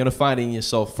media. You're going to find it in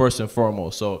yourself first and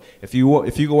foremost. So if you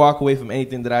can walk away from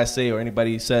anything that I say or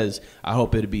anybody says, I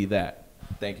hope it'll be that.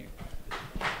 Thank you.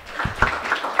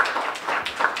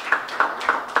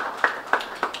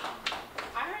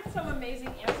 Some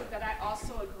amazing answers that I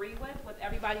also agree with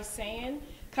everybody's saying,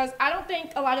 because I don't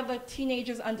think a lot of the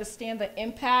teenagers understand the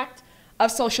impact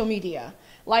of social media.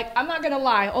 Like, I'm not gonna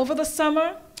lie, over the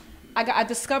summer, I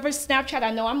discovered Snapchat.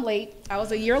 I know I'm late, I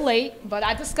was a year late, but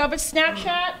I discovered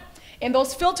Snapchat, and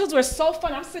those filters were so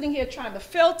fun. I'm sitting here trying the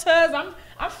filters,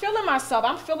 I'm feeling myself,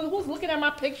 I'm feeling who's looking at my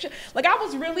picture. Like, I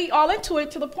was really all into it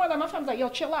to the point that my friend was like, yo,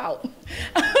 chill out.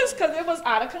 Because it was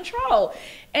out of control.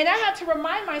 And I had to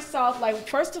remind myself, like,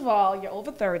 first of all, you're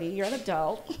over 30, you're an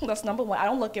adult. That's number one, I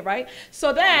don't look it, right?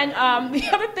 So then, the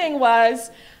other thing was,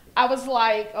 I was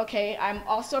like, okay, I'm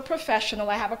also a professional,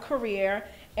 I have a career,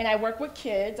 and I work with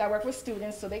kids, I work with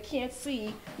students, so they can't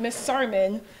see Miss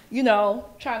Sermon, you know,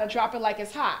 trying to drop it like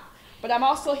it's hot. But I'm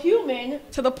also human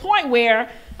to the point where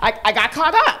I got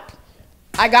caught up.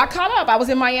 I got caught up. I was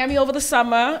in Miami over the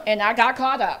summer, and I got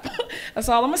caught up. That's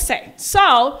all I'm gonna say.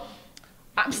 So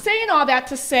I'm saying all that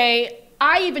to say,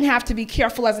 I even have to be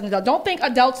careful as an adult. Don't think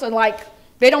adults are like,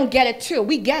 they don't get it too.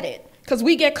 We get it. Because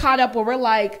we get caught up where we're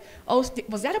like, oh,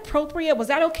 was that appropriate? Was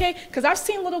that okay? Because I've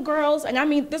seen little girls, and I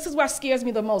mean, this is what scares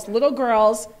me the most. Little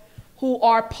girls who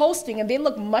are posting, and they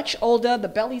look much older, the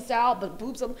belly's out, the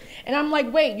boobs are, and I'm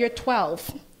like, wait, you're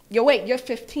 12. Wait, you're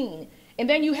 15. And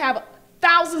then you have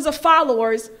thousands of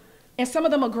followers, and some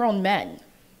of them are grown men.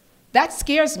 That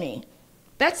scares me.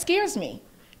 That scares me.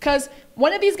 Because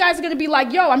one of these guys are going to be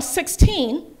like, yo, I'm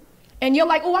 16, and you're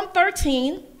like, oh, I'm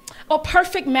 13. Oh,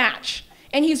 perfect match.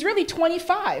 And he's really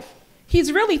 25.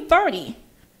 He's really 30.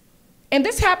 And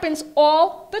this happens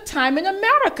all the time in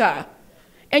America.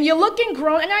 And you're looking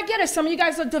grown, and I get it. Some of you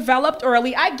guys are developed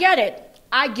early. I get it.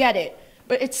 I get it.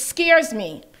 But it scares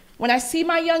me when I see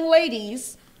my young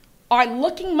ladies are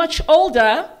looking much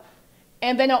older,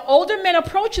 and then an older man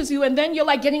approaches you, and then you're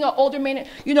like getting an older man,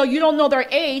 you know, you don't know their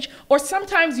age, or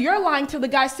sometimes you're lying to the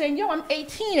guy saying, yo, I'm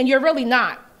 18, and you're really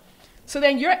not. So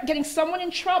then you're getting someone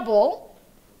in trouble,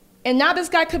 and now this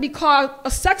guy could be called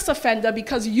a sex offender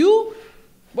because you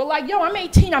were like, yo, I'm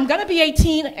 18, I'm gonna be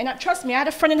 18, and trust me, I had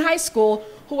a friend in high school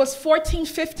who was 14,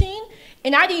 15,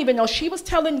 and I didn't even know. She was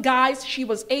telling guys she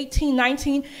was 18,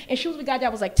 19, and she was with a guy that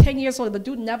was like 10 years old. The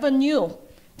dude never knew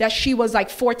that she was like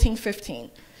 14, 15.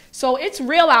 So it's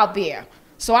real out there.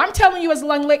 So I'm telling you as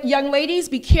young ladies,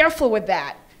 be careful with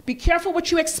that. Be careful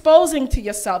what you're exposing to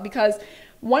yourself, because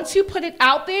once you put it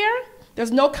out there,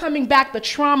 There's no coming back, the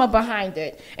trauma behind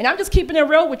it. And I'm just keeping it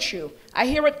real with you. I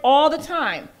hear it all the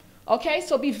time. Okay,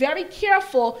 so be very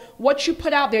careful what you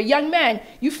put out there. Young men,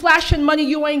 you flashing money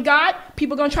you ain't got,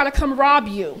 people gonna try to come rob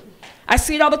you. I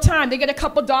see it all the time. They get a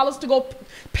couple dollars to go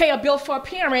pay a bill for a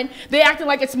parent. They acting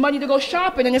like it's money to go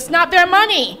shopping, and it's not their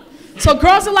money. So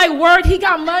girls are like, word, he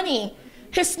got money.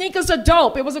 His sneakers are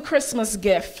dope. It was a Christmas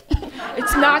gift.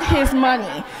 It's not his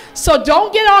money. So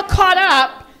don't get all caught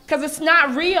up, because it's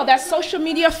not real. That's social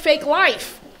media fake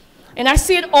life. And I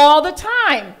see it all the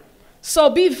time. So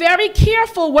be very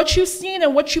careful what you've seen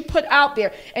and what you put out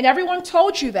there. And everyone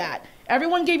told you that.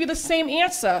 Everyone gave you the same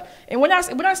answer. And we're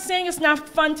not saying it's not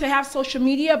fun to have social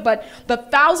media, but the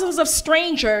thousands of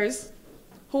strangers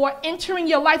who are entering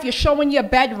your life, you're showing your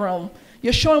bedroom,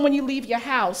 you're showing when you leave your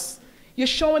house, you're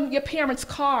showing your parents'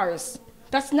 cars.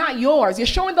 That's not yours. You're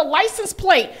showing the license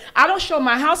plate. I don't show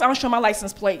my house, I don't show my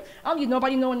license plate. I don't need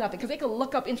nobody knowing nothing, because they can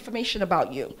look up information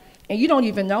about you, and you don't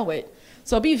even know it.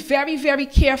 So be very, very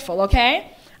careful,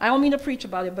 okay? I don't mean to preach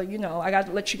about it, but you know, I got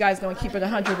to let you guys know and keep it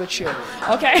 100 with you,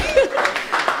 okay?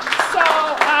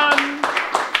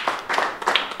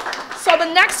 So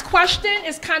the next question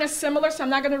is kind of similar, so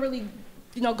I'm not going to really,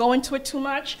 go into it too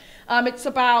much.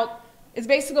 It's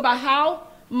basically about how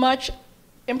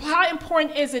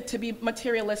important is it to be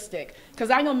materialistic? Because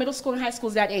I know middle school and high school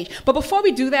is that age. But before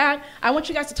we do that, I want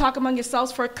you guys to talk among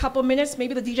yourselves for a couple minutes.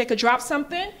 Maybe the DJ could drop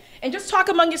something. And just talk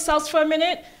among yourselves for a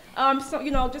minute.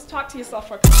 Just talk to yourself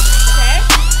for a couple minutes, okay?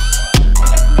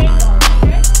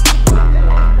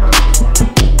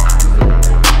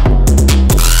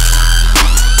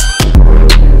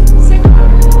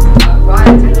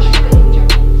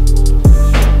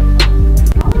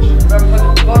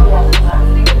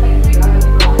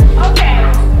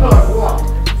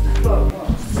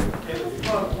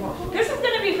 This is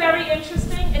going to be very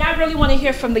interesting, and I really want to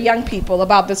hear from the young people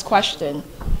about this question.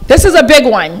 This is a big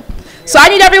one. So I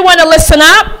need everyone to listen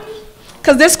up,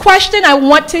 because this question, I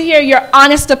want to hear your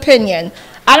honest opinion.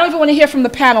 I don't even want to hear from the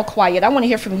panel quiet. I want to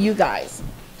hear from you guys.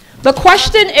 The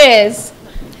question is,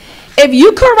 if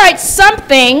you could write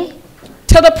something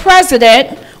to the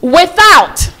president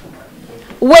without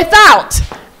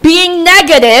being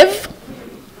negative,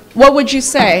 what would you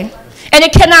say? And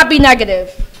it cannot be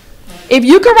negative. If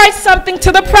you could write something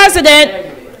to the president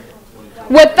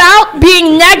without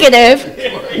being negative,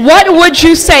 what would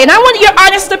you say? And I want your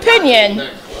honest opinion.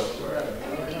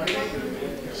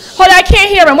 Hold on, I can't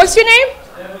hear him. What's your name?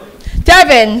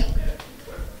 Devin.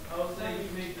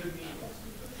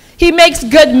 He makes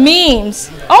good memes.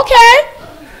 Okay.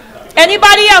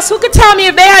 Anybody else who could tell me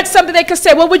if they had something they could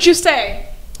say? What would you say?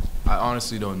 I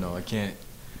honestly don't know. I can't,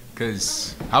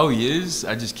 because how he is,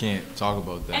 I just can't talk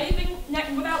about that. Anything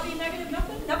without being negative?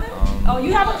 Nothing? Nothing? Oh,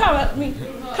 you have a comment.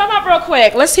 Come up real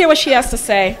quick. Let's hear what she has to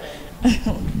say.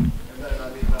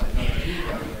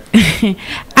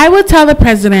 I would tell the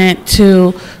president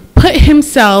to put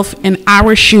himself in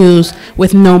our shoes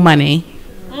with no money.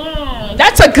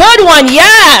 That's a good one.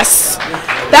 Yes.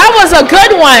 That was a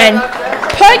good one.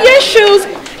 Put your shoes.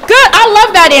 Good. I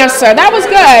love that answer. That was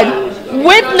good.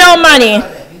 With no money.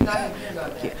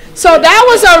 So that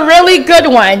was a really good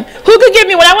one. Who could give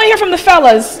me one? I want to hear from the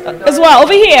fellas as well.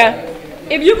 Over here.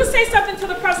 If you could say something to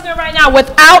the president right now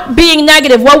without being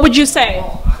negative, what would you say?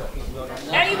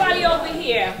 Anybody over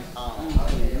here?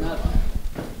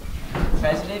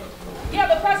 President? Yeah,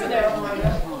 the president.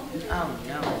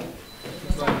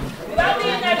 Without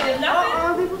being negative,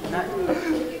 nothing?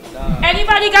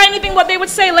 Anybody got anything what they would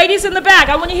say? Ladies in the back,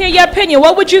 I want to hear your opinion.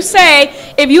 What would you say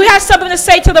if you had something to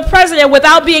say to the president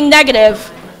without being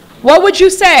negative? What would you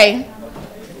say?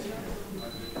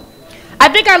 I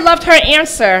think I loved her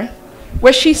answer,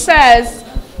 where she says,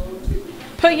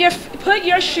 put your feet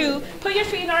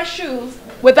in our shoes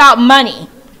without money.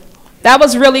 That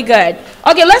was really good.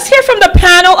 Okay, let's hear from the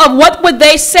panel of what would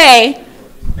they say.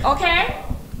 Okay?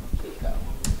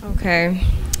 Okay.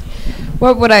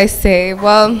 What would I say?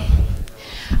 Well,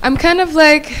 I'm kind of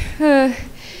like,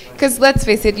 because let's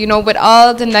face it, with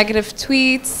all the negative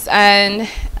tweets and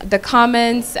the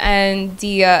comments and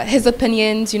his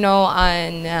opinions,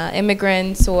 on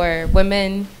immigrants or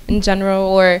women in general,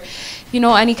 or,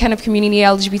 any kind of community,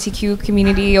 LGBTQ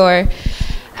community, or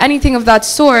anything of that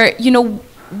sort,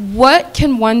 what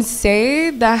can one say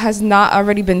that has not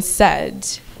already been said?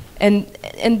 And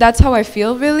that's how I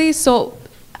feel, really. So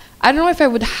I don't know if I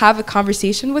would have a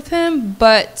conversation with him,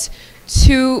 but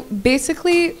to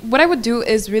basically, what I would do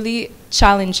is really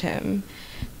challenge him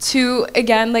to,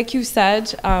 again, like you said,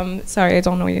 sorry, I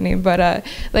don't know your name, but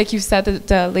like you said,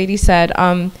 the lady said,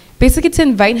 basically to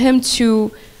invite him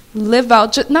to live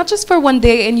out, not just for one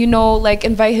day, and like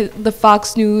invite the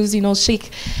Fox News,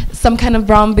 shake some kind of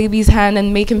brown baby's hand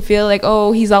and make him feel like,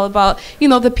 oh, he's all about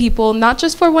the people, not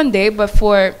just for one day, but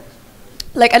for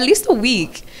like at least a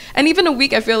week. And even a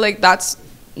week, I feel like that's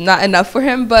not enough for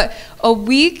him, but a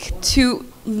week to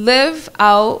live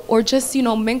out or just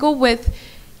mingle with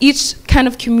each kind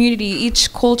of community,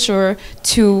 each culture,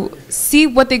 to see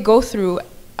what they go through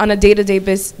on a day-to-day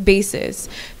basis.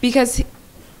 Because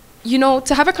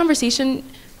to have a conversation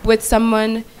with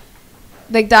someone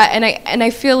like that, and I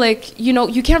feel like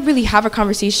you can't really have a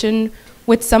conversation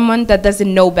with someone that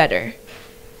doesn't know better,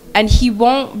 and he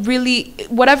won't really,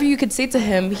 whatever you could say to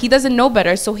him, he doesn't know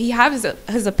better, so he has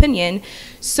his opinion,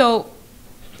 so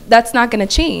that's not going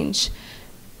to change.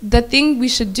 The thing we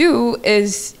should do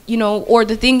is, or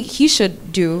the thing he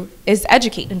should do is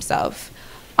educate himself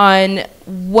on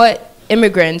what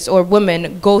immigrants or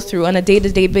women go through on a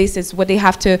day-to-day basis, what they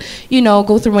have to,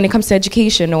 go through when it comes to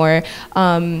education, or,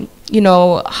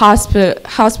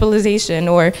 hospitalization,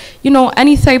 or,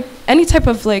 any type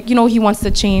of, like, he wants to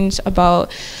change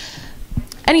about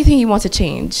anything he wants to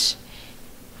change.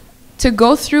 To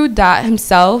go through that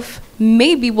himself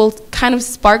maybe will kind of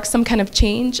spark some kind of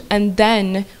change, and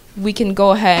then we can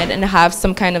go ahead and have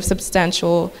some kind of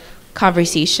substantial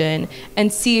conversation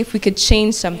and see if we could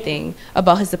change something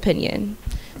about his opinion.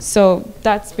 So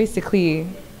that's basically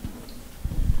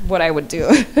what I would do.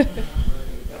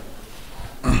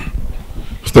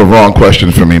 It's the wrong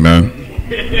question for me, man.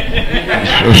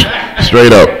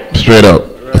 Straight up.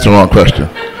 It's the wrong question.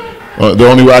 The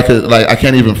only way I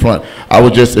can't even front. I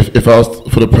would just, if I was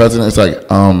for the president, it's like,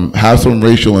 have some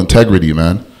racial integrity,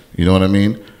 man. You know what I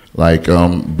mean? Like,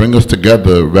 bring us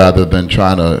together rather than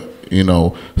trying to,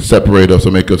 separate us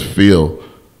or make us feel,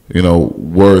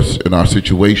 worse in our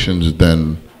situations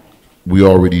than we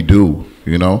already do.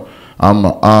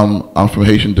 I'm from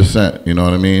Haitian descent. You know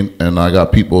what I mean? And I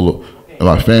got people in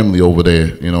my family over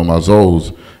there. My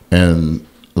Zoes, and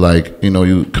like,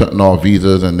 you cutting off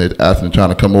visas and they're asking, trying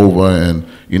to come over, and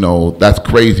that's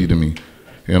crazy to me.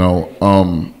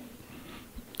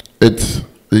 It's,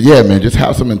 yeah, man, just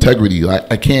have some integrity.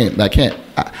 I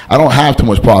don't have too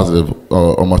much positive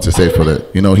or much to say for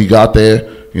that. He got there,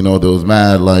 there was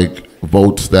mad like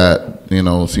votes that,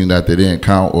 seemed that they didn't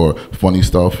count, or funny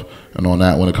stuff and on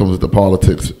that when it comes to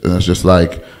politics. And it's just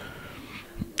like,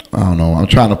 I don't know, I'm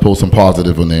trying to pull some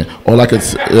positive in there. All I could,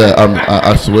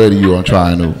 I swear to you, I'm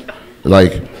trying to,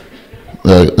 like,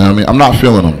 I mean, I'm not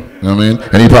feeling him. You know what I mean?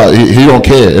 And he don't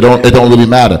care. It don't really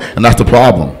matter. And that's the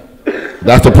problem.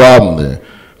 That's the problem there.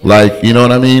 Like, you know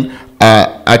what I mean?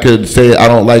 I could say I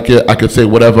don't like it. I could say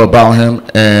whatever about him,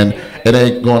 and it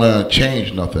ain't gonna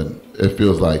change nothing. It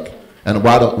feels like. And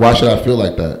why should I feel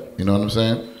like that? You know what I'm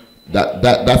saying?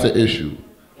 That's an issue. You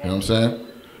know what I'm saying?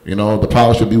 The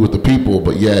power should be with the people,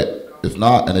 but yet it's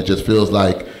not, and it just feels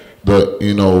like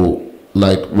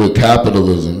like with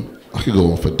capitalism. I could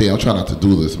go on for days. I'm trying not to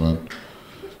do this, man.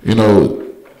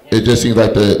 It just seems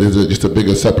like there's just a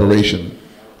bigger separation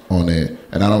on there,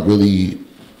 and I don't really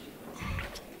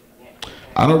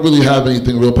have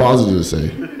anything real positive to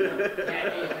say.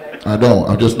 I don't.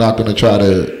 I'm just not gonna try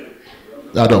to.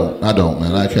 I don't,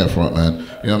 man. I can't front, man.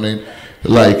 You know what I mean?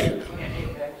 Like,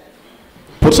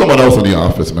 put someone else in the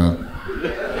office, man.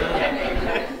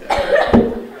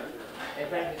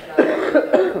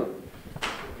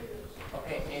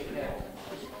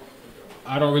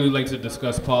 I don't really like to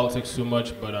discuss politics too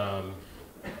much, but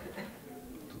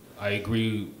I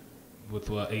agree with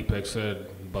what Apex said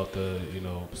about the,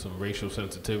 some racial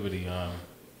sensitivity.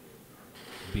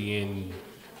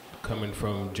 Coming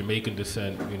from Jamaican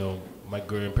descent, my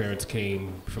grandparents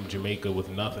came from Jamaica with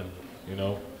nothing,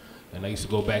 and I used to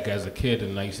go back as a kid,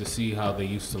 and I used to see how they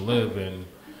used to live, and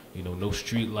no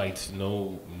street lights,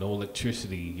 no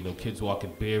electricity, kids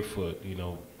walking barefoot,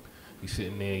 you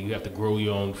sitting there, you have to grow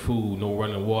your own food, no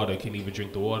running water, can't even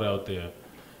drink the water out there,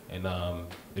 and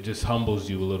it just humbles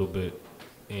you a little bit,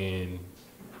 and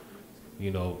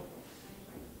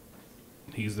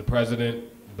he's the president,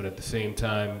 but at the same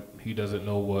time, he doesn't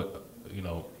know what,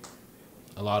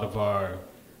 a lot of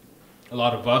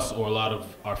us or a lot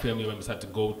of our family members had to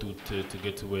go through to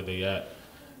get to where they at.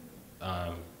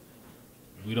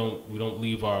 We don't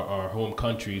leave our home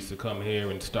countries to come here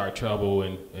and start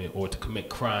trouble or to commit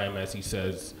crime, as he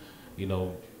says,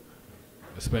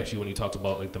 especially when he talks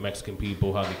about like the Mexican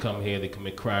people, how they come here, they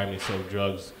commit crime, they sell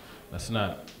drugs. That's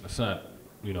not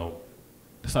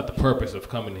the purpose of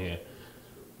coming here.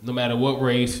 No matter what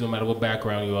race, no matter what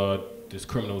background you are, there's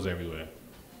criminals everywhere,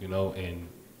 and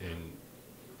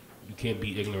you can't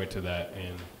be ignorant to that.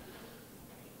 And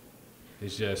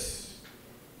it's just,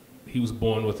 he was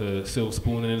born with a silver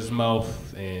spoon in his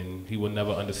mouth, and he would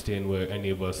never understand where any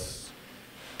of us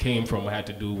came from or had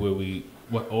to do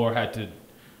or had to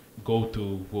go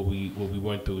through what we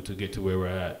went through to get to where we're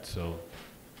at. So,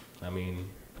 I mean,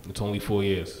 it's only 4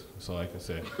 years. That's all I can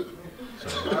say. So.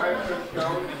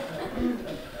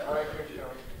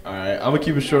 All right, I'm gonna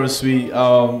keep it short and sweet.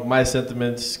 My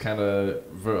sentiments kind of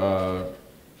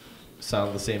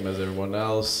sound the same as everyone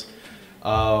else.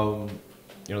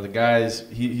 You know, the guys,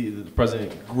 the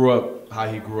president grew up how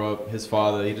he grew up. His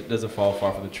father, he doesn't fall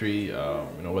far from the tree.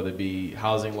 You know, whether it be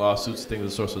housing lawsuits, things of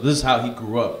the sort. So this is how he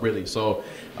grew up, really. So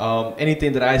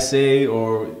anything that I say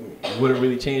or wouldn't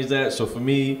really change that. So for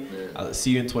me, I'll see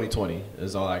you in 2020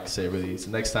 is all I can say, really. So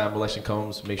next time election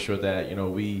comes, make sure that, you know,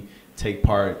 we take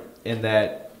part in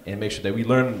that and make sure that we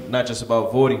learn not just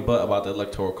about voting, but about the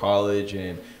Electoral College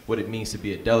and what it means to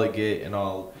be a delegate and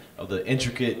all of the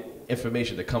intricate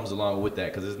information that comes along with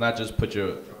that, because it's not just put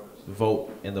your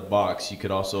vote in the box. You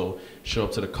could also show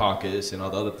up to the caucus and all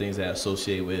the other things that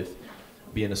associate with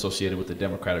being associated with the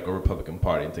Democratic or Republican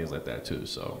Party and things like that too.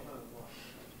 So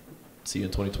see you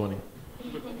in 2020.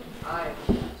 Hi.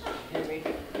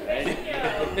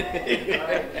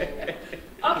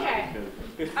 Okay.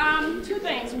 Two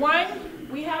things. One,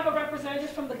 we have a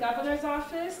representative from the governor's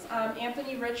office,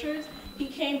 Anthony Richards. He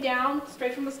came down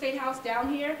straight from the State House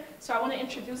down here, so I want to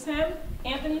introduce him.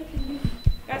 Anthony, can you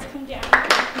guys come down?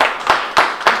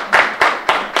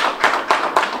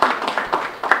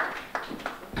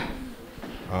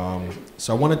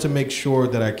 So I wanted to make sure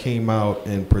that I came out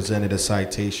and presented a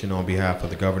citation on behalf of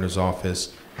the governor's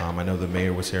office. I know the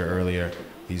mayor was here earlier.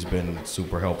 He's been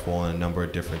super helpful on a number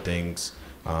of different things.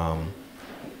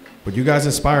 But you guys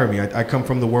inspire me. I come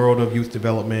from the world of youth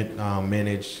development,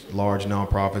 manage large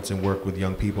nonprofits and work with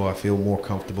young people. I feel more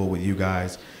comfortable with you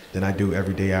guys than I do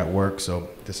every day at work, so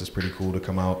this is pretty cool to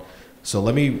come out. So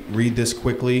let me read this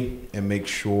quickly and make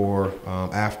sure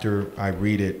after I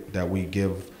read it that we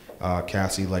give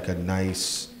Cassie like a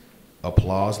nice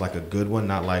applause, like a good one,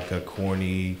 not like a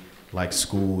corny, like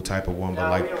school type of one, but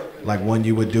like one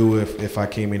you would do if I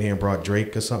came in here and brought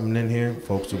Drake or something in here.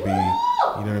 Folks would be, you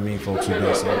know what I mean? Folks would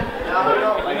be saying,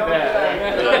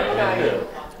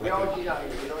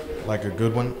 like a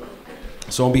good one.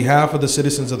 So on behalf of the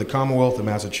citizens of the Commonwealth of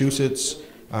Massachusetts,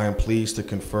 I am pleased to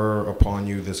confer upon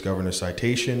you this governor's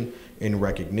citation in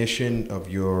recognition of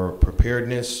your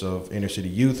preparedness of inner city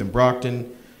youth in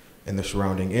Brockton and the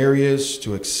surrounding areas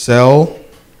to excel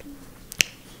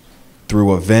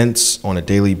through events on a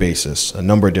daily basis, a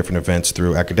number of different events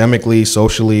through academically,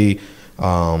 socially.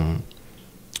 On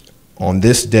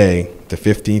this day, the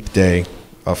 15th day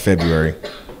of February.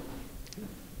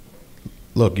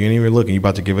 Look, you ain't even looking, you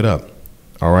about to give it up.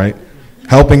 All right?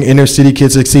 Helping inner city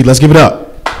kids succeed. Let's give it up.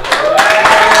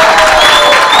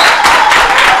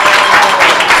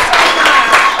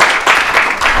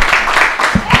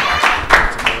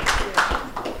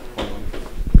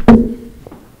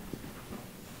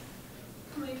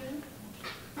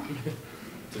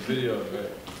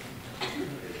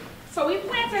 So we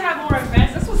plan to have more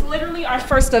events. This was literally our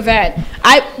first event.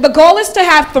 The goal is to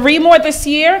have 3 more this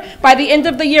year. By the end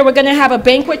of the year, we're going to have a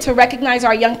banquet to recognize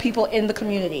our young people in the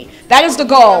community. That is the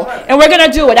goal, and we're going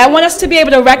to do it. I want us to be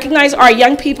able to recognize our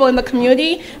young people in the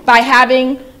community by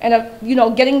having, you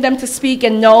know, getting them to speak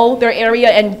and know their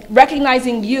area and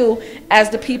recognizing you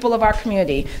as the people of our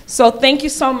community. So thank you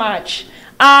so much.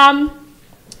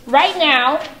 Right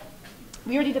now,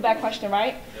 we already did that question,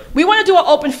 right? We want to do an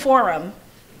open forum.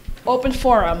 Open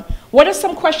forum. What are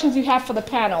some questions you have for the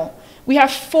panel? We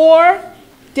have 4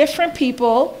 different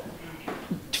people,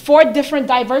 4 different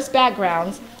diverse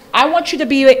backgrounds. I want you to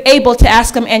be able to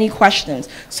ask them any questions.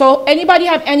 So anybody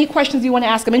have any questions you want to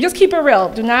ask them? And just keep it real.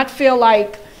 Do not feel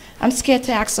like, I'm scared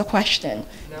to ask a question.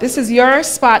 This is your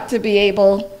spot to be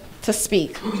able to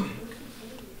speak.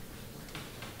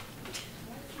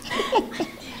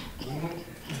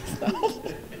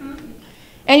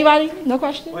 Anybody? No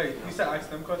question? Wait, you said ask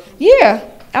them questions? Yeah,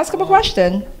 ask them a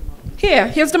question.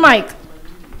 Here's the mic.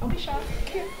 Don't be shy.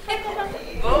 Here. I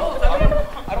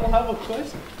don't have a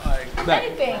question.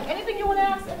 Anything you want to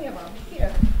ask any of them.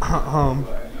 Here. All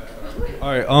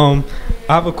right.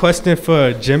 I have a question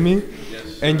for Jimmy.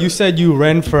 And you said you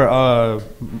ran for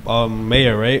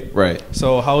mayor, right? Right.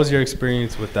 So how was your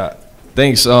experience with that?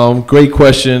 Thanks. Great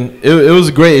question. It was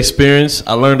a great experience.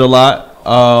 I learned a lot.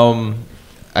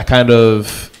 I kind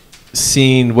of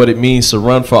seen what it means to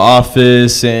run for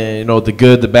office and, you know, the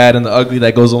good, the bad, and the ugly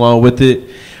that goes along with it.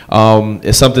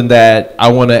 It's something that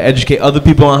I want to educate other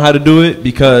people on how to do it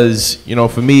because, you know,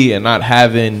 for me and not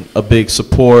having a big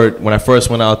support when I first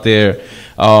went out there,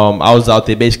 I was out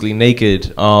there basically naked,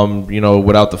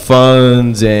 without the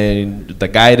funds and the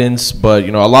guidance. But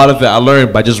a lot of it I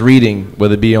learned by just reading,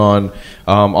 whether it be on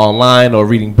online or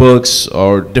reading books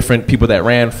or different people that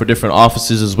ran for different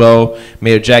offices as well.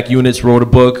 Mayor Jack Units wrote a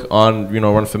book on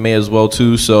running for mayor as well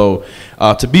too. So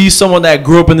to be someone that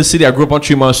grew up in the city, I grew up on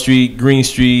Tremont Street, Green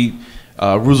Street,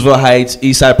 Roosevelt Heights,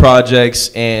 East Side Projects,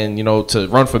 and to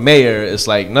run for mayor, it's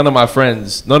like none of my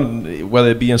friends,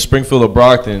 whether it be in Springfield or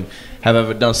Brockton, have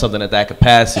ever done something at that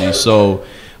capacity. So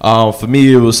for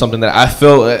me, it was something that I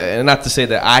felt, and not to say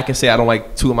that I can say I don't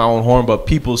like tooting my own horn, but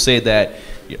people say that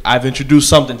I've introduced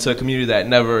something to a community that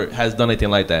never has done anything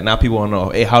like that. Now people want to know,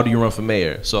 hey, how do you run for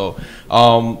mayor? So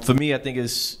for me, I think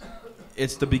it's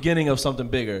the beginning of something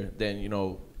bigger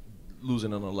than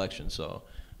losing an election. So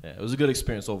yeah, it was a good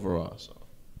experience overall. So.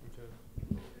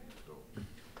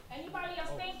 Anybody else?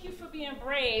 Thank you for being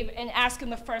brave and asking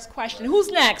the first question. Who's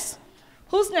next?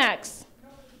 Who's next?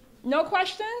 No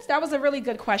questions? That was a really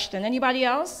good question. Anybody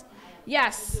else?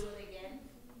 Yes.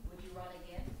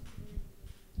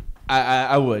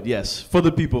 I would, yes. For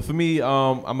the people. For me,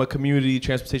 I'm a community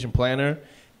transportation planner,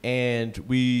 and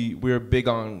we're big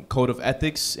on code of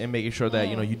ethics and making sure that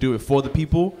you do it for the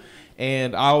people.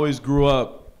 And I always grew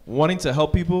up wanting to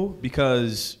help people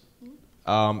because,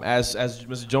 as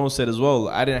Mr. Jones said as well,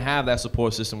 I didn't have that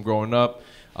support system growing up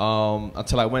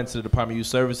until I went to the Department of Youth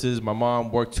Services. My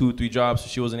mom worked 2 or 3 jobs, so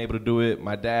she wasn't able to do it.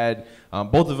 My dad,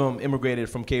 both of them immigrated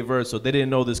from Cape Verde, so they didn't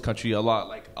know this country a lot.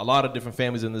 Like a lot of different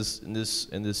families in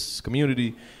this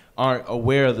community aren't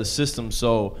aware of the system.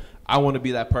 So I want to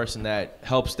be that person that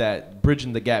helps that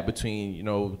bridging the gap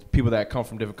between people that come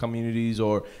from different communities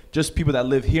or just people that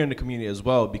live here in the community as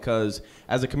well. Because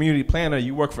as a community planner,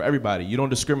 you work for everybody. You don't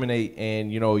discriminate, and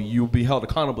you'll be held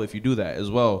accountable if you do that as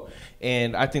well.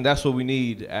 And I think that's what we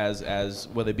need as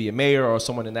whether it be a mayor or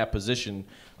someone in that position,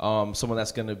 someone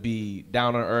that's going to be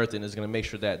down on earth and is going to make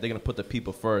sure that they're going to put the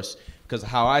people first. Because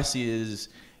how I see it is,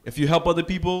 if you help other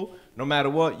people, no matter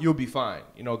what, you'll be fine.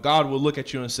 God will look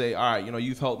at you and say, all right,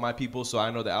 you've helped my people, so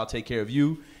I know that I'll take care of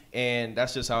you. And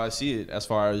that's just how I see it as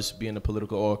far as being a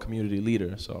political or community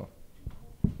leader. So.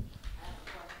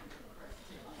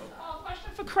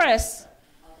 Question for Chris.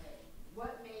 Okay.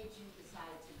 What made you decide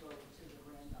to go to the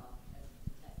Randolph as a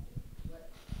detective? What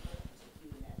took you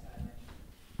in that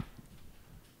direction?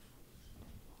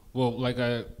 Well, like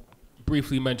I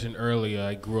briefly mentioned earlier,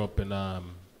 I grew up in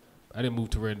I didn't move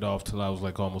to Randolph till I was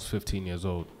like almost 15 years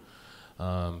old.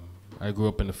 I grew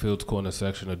up in the Fields Corner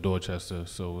section of Dorchester,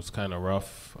 so it was kind of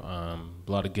rough. A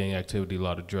lot of gang activity, a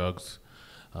lot of drugs.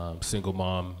 Single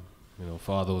mom,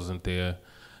 father wasn't there,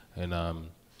 and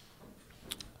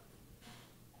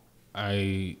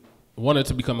I wanted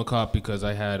to become a cop because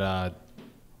I had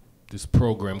this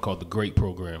program called the GREAT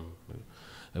program.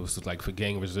 It was like for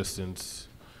gang resistance.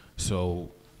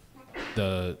 So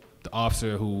the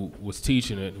officer who was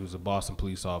teaching it, who was a Boston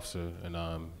police officer,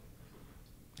 and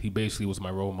he basically was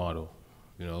my role model,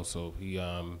 so he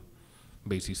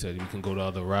basically said, you can go the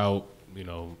other route, you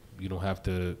don't have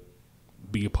to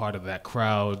be a part of that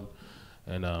crowd,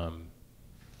 and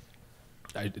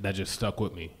that just stuck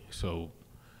with me. So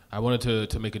I wanted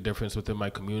to make a difference within my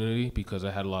community because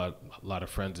I had a lot of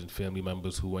friends and family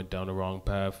members who went down the wrong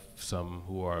path, some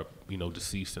who are,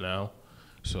 deceased now.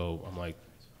 So I'm like,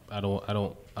 I don't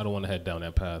want to head down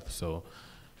that path. So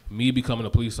me becoming a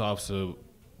police officer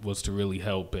was to really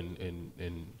help and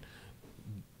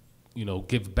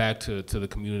give back to the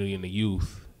community and the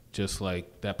youth, just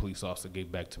like that police officer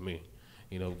gave back to me.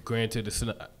 Granted,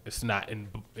 it's not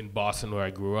in Boston where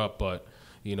I grew up, but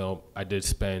I did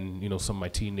spend some of my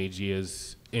teenage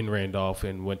years in Randolph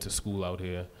and went to school out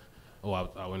here,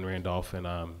 out in Randolph,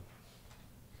 and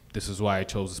this is why I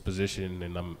chose this position,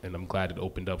 and I'm glad it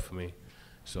opened up for me.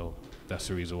 So that's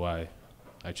the reason why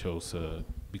I chose to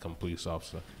become a police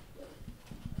officer.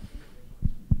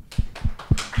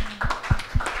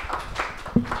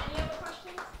 Any other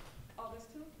questions? Oh, there's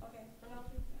 2? Okay. Come on.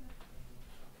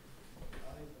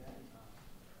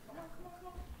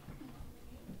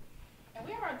 And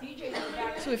we have our DJs in the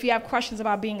back too if you have questions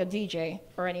about being a DJ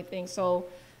or anything. So,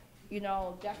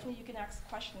 definitely you can ask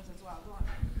questions as well. Go on.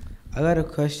 I got a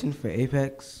question for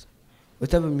Apex.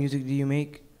 What type of music do you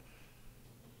make?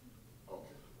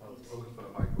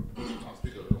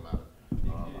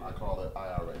 I call it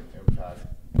IRA, Impact.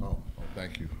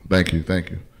 Thank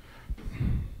you.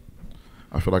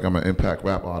 I feel like I'm an impact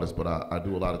rap artist, but I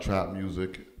do a lot of trap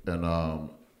music and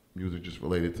music just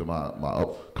related to my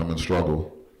upcoming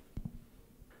struggle.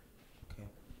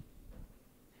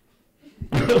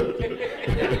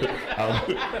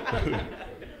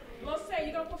 Say,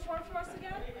 you gonna perform for us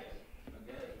again?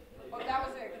 Oh, that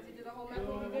was it, because you did the whole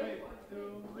method?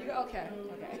 good? Okay,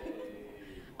 okay.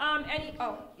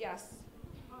 Yes.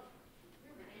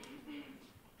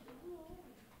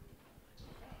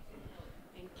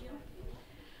 Thank you.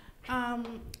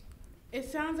 It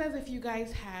sounds as if you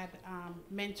guys had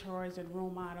mentors and role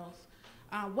models.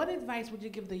 What advice would you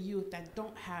give the youth that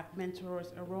don't have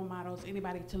mentors or role models,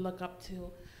 anybody to look up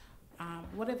to?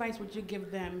 What advice would you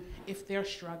give them if they're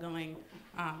struggling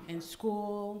in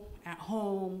school, at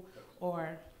home,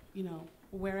 or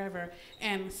wherever?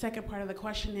 And the second part of the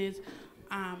question is,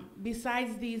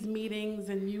 besides these meetings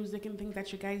and music and things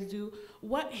that you guys do,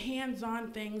 what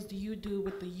hands-on things do you do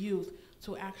with the youth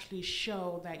to actually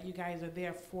show that you guys are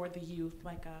there for the youth,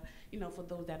 like for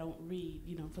those that don't read,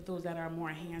 for those that are more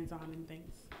hands-on and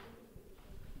things?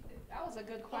 That was a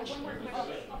good question.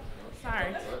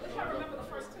 Sorry. Let's try to remember the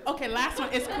first two. Okay, last one.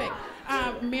 It's quick.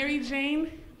 Mary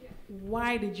Jane,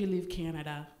 why did you leave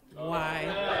Canada? Why?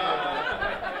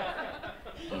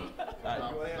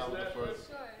 That was the first.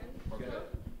 Sure. Okay.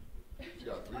 You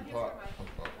got 3 parts.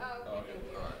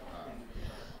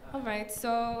 All right,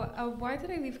 so why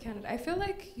did I leave Canada? I feel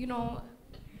like,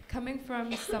 coming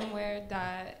from somewhere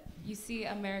that you see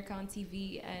America on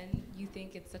TV and you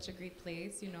think it's such a great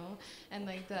place, and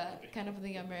like the kind of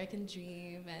the American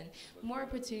dream and more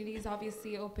opportunities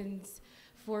obviously opens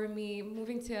for me.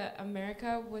 Moving to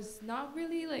America was not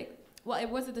really it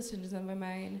was a decision of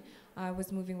mine. I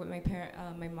was moving with my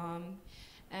mom,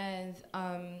 and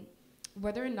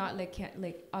whether or not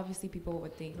obviously people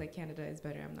would think Canada is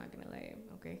better. I'm not gonna lie,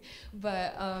 okay,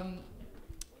 but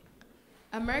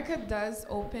America does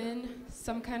open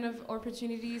some kind of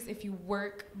opportunities if you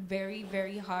work very,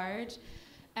 very hard.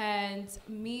 And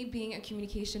me being a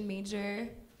communication major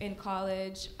in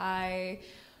college,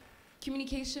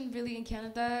 communication really in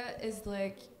Canada is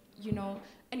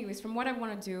anyways, from what I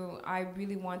want to do, I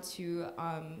really want to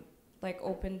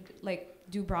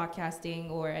do broadcasting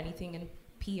or anything in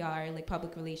PR,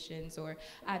 public relations or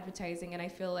advertising, and I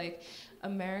feel like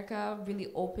America really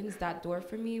opens that door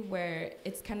for me where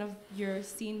it's kind of, you're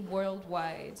seen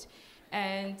worldwide.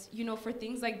 And, for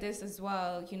things like this as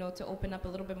well, to open up a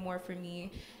little bit more for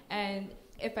me, and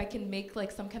if I can make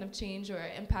some kind of change or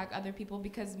impact other people,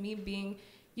 because me being,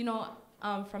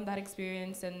 from that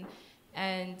experience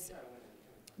and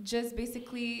just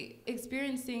basically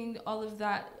experiencing all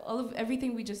of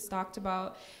everything we just talked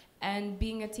about, and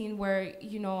being a teen where,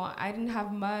 I didn't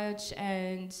have much,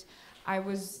 and I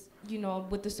was,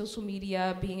 with the social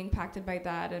media, being impacted by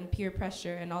that and peer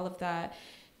pressure and all of that,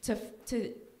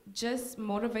 to just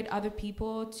motivate other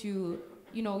people to,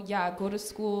 go to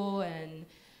school and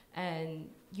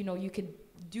you could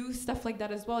do stuff like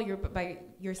that as well, by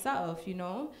yourself,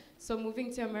 So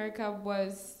moving to America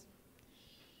was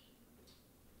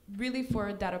really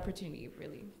for that opportunity,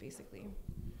 really, basically.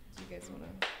 Do you guys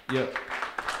want to? Yeah.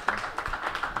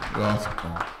 Yeah,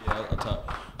 I'll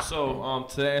talk. So,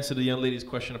 to answer the young lady's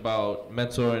question about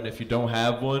mentor, and if you don't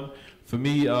have one, for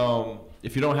me,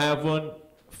 if you don't have one,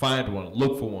 find one,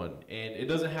 look for one, and it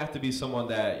doesn't have to be someone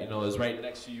that is right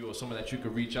next to you or someone that you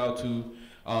could reach out to.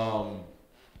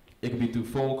 It could be through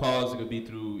phone calls, it could be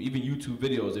through even YouTube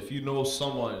videos. If you know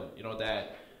someone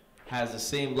that has the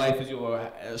same life as you, or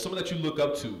someone that you look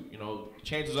up to,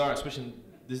 chances are, especially in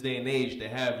this day and age, they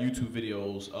have YouTube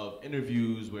videos of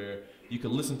interviews where you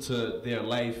can listen to their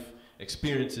life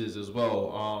experiences as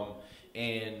well,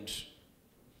 and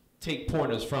take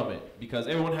pointers from it, because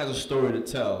everyone has a story to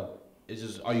tell. It's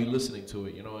just, are you listening to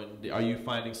it, and are you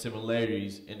finding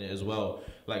similarities in it as well?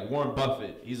 Like Warren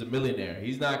Buffett, he's a millionaire.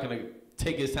 He's not gonna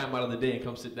take his time out of the day and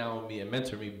come sit down with me and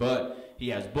mentor me, but he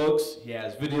has books, he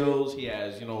has videos, he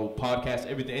has, podcasts,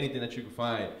 anything that you can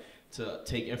find to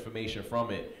take information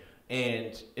from it.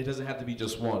 And it doesn't have to be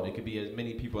just one. It could be as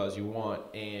many people as you want.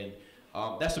 And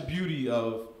that's the beauty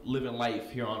of living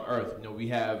life here on Earth. We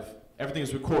have, everything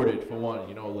is recorded for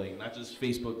one, not just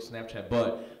Facebook, Snapchat,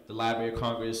 but the Library of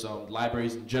Congress,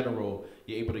 libraries in general.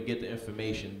 You're able to get the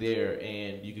information there,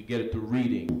 and you could get it through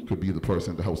reading. Could be the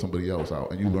person to help somebody else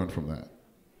out, and you learn from that.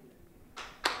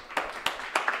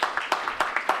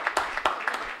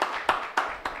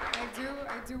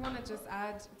 I do want to just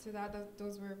add to that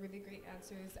those were really great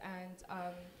answers, and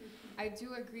I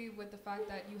do agree with the fact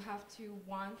that you have to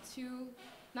want to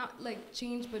not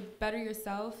change but better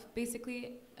yourself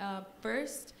basically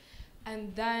first,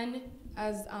 and then,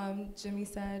 as Jimmy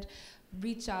said,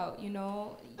 reach out.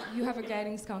 You have a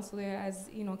guidance counselor, as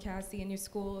Cassie, in your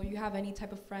school, or you have any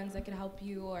type of friends that can help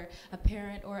you, or a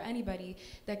parent or anybody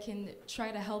that can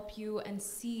try to help you and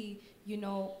see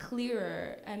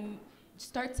clearer and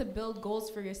start to build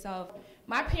goals for yourself.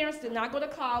 My parents did not go to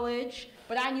college,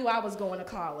 but I knew I was going to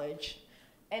college.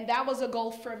 And that was a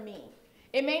goal for me.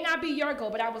 It may not be your goal,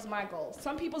 but that was my goal.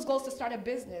 Some people's goal is to start a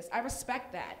business. I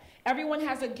respect that. Everyone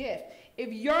has a gift.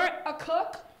 If you're a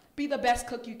cook, be the best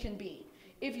cook you can be.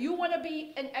 If you want to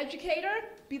be an educator,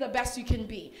 be the best you can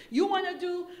be. You want to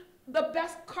do the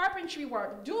best carpentry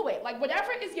work, do it. Like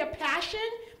whatever is your passion,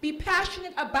 be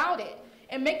passionate about it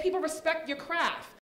and make people respect your craft.